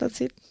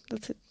 that's it.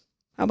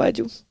 How about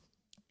you?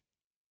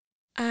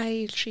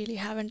 I really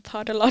haven't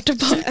thought a lot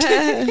about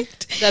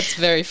it. That's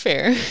very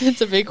fair.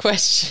 It's a big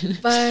question.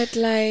 But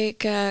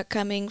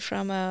coming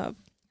from a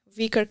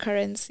weaker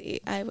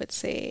currency, I would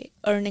say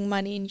earning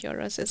money in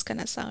euros is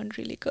gonna sound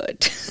really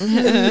good.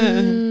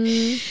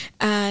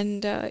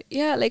 And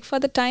for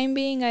the time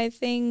being, I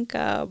think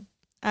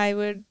I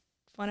would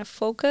want to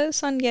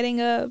focus on getting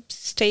a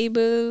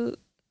stable,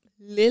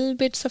 little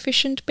bit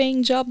sufficient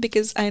paying job,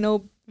 because I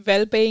know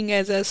well-paying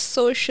as a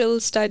social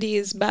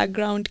studies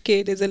background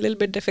kid is a little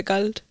bit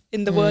difficult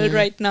in the world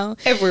right now.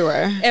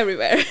 Everywhere.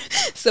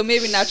 So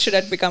maybe Nat should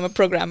have become a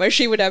programmer.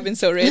 She would have been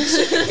so rich.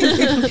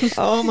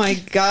 Oh my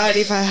God,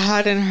 if I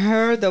hadn't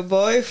heard the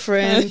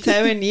boyfriend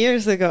 7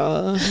 years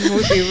ago, I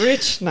would be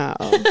rich now.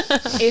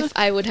 If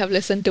I would have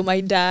listened to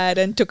my dad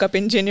and took up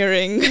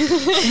engineering,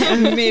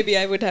 maybe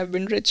I would have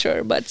been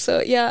richer. But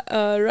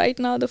right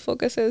now the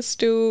focus is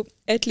to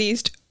at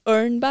least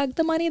earn back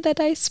the money that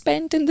I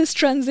spent in this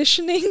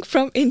transitioning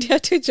from India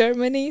to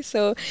Germany.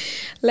 So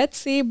let's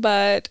see.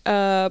 But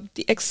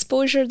the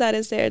exposure that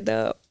is there,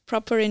 the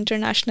proper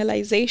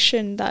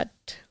internationalization that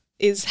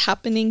is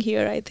happening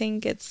here, I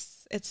think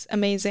it's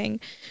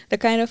amazing. The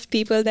kind of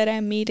people that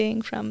I'm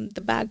meeting from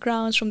the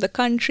backgrounds, from the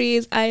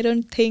countries, I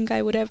don't think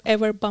I would have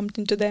ever bumped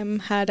into them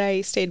had I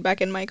stayed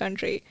back in my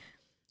country.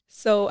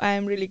 So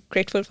I'm really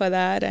grateful for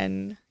that.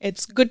 And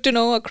it's good to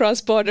know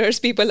across borders,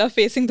 people are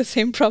facing the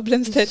same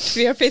problems that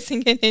we are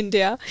facing in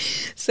India.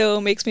 So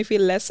it makes me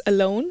feel less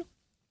alone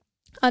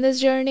on this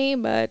journey.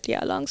 But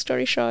long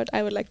story short,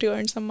 I would like to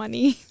earn some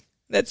money.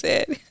 That's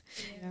it.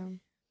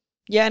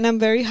 Yeah, and I'm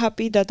very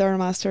happy that our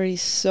master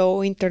is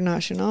so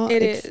international.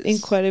 It's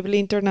incredibly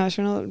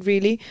international,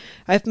 really.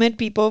 I've met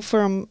people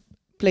from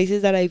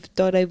places that I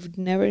thought I would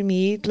never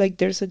meet. Like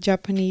there's a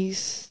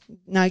Japanese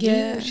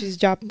Nagi, she's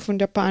from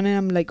Japan, and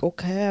I'm like,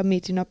 okay, I'm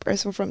meeting a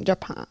person from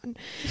Japan.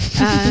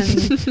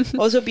 And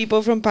also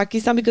people from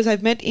Pakistan, because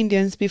I've met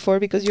Indians before,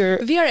 because we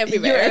are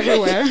everywhere. You're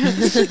everywhere.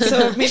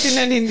 So meeting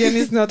an Indian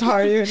is not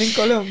hard even in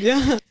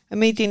Colombia.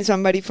 Meeting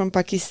somebody from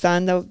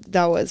Pakistan,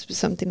 that was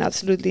something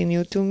absolutely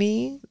new to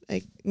me.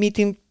 Like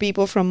meeting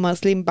people from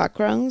Muslim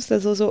backgrounds,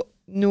 that's also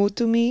new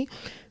to me.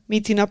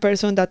 Meeting a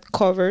person that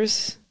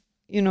covers,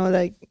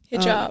 like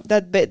hijab,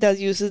 that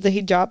uses the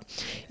hijab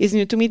is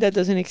new to me. That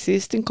doesn't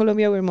exist in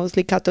Colombia. We're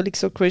mostly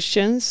Catholics or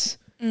Christians.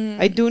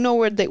 I do know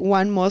where the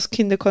one mosque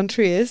in the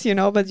country is,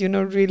 but you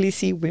don't really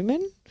see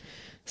women.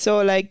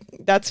 So like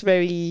that's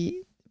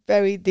very,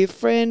 very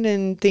different,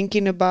 and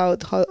thinking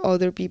about how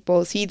other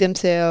people see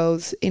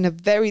themselves in a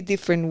very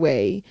different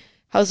way,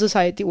 how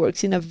society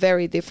works in a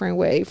very different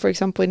way. For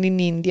example, in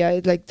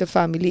India, like the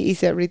family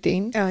is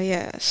everything. Oh,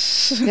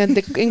 yes. And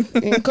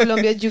in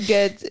Colombia, you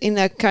get in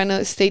a kind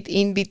of state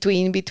in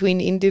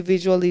between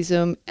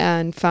individualism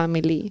and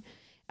family.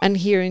 And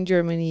here in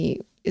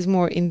Germany, is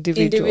more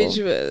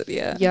individual.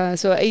 Yeah,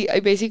 so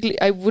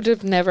I would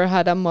have never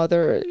had a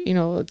mother,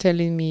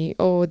 telling me,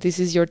 oh, this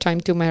is your time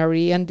to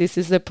marry and this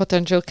is the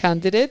potential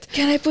candidate.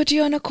 Can I put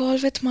you on a call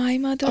with my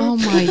mother? Oh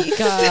my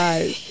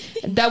God.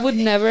 That would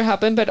never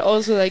happen. But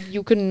also, like,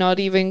 you could not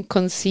even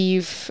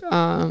conceive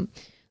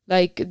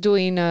like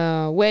doing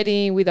a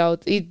wedding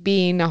without it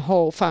being a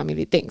whole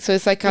family thing. So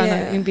it's like kind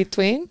of in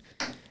between.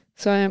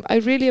 So I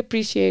really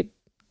appreciate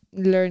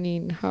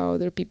learning how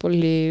other people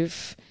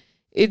live.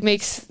 It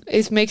makes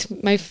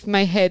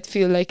my head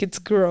feel like it's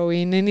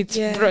growing and it's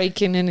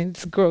breaking and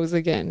it grows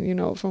again,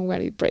 from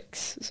where it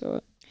breaks.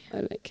 So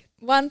I like it.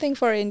 One thing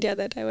for India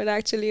that I would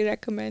actually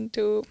recommend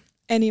to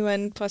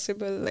anyone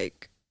possible,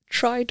 like,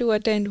 try to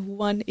attend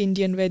one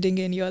Indian wedding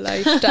in your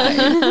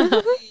lifetime.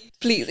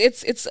 Please,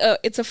 it's a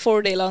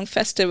 4-day long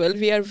festival.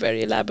 We are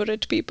very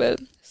elaborate people.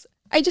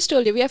 I just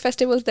told you, we have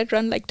festivals that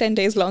run like 10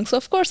 days long. So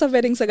of course our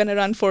weddings are going to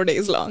run 4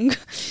 days long.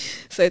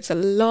 So it's a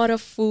lot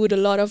of food, a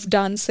lot of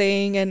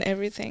dancing and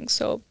everything.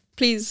 So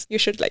please, you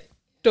should like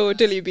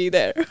totally be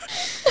there.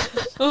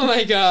 Oh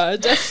my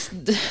God.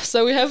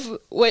 So we have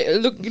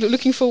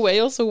looking for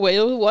whales or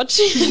whale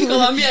watching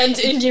Columbia and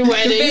Indian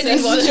weddings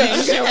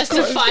as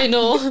the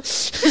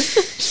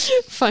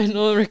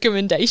final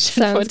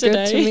recommendation for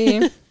today. Sounds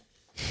good to me.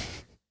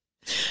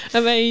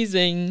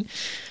 Amazing.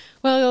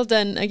 Well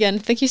then, again,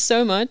 thank you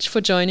so much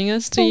for joining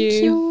us. Thank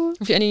you.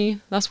 Have you any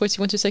last words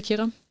you want to say,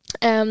 Kira?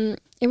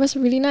 It was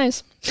really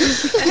nice.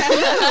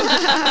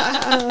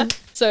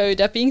 So,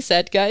 that being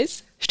said,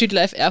 guys,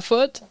 Stüdlife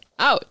Erfurt,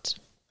 out.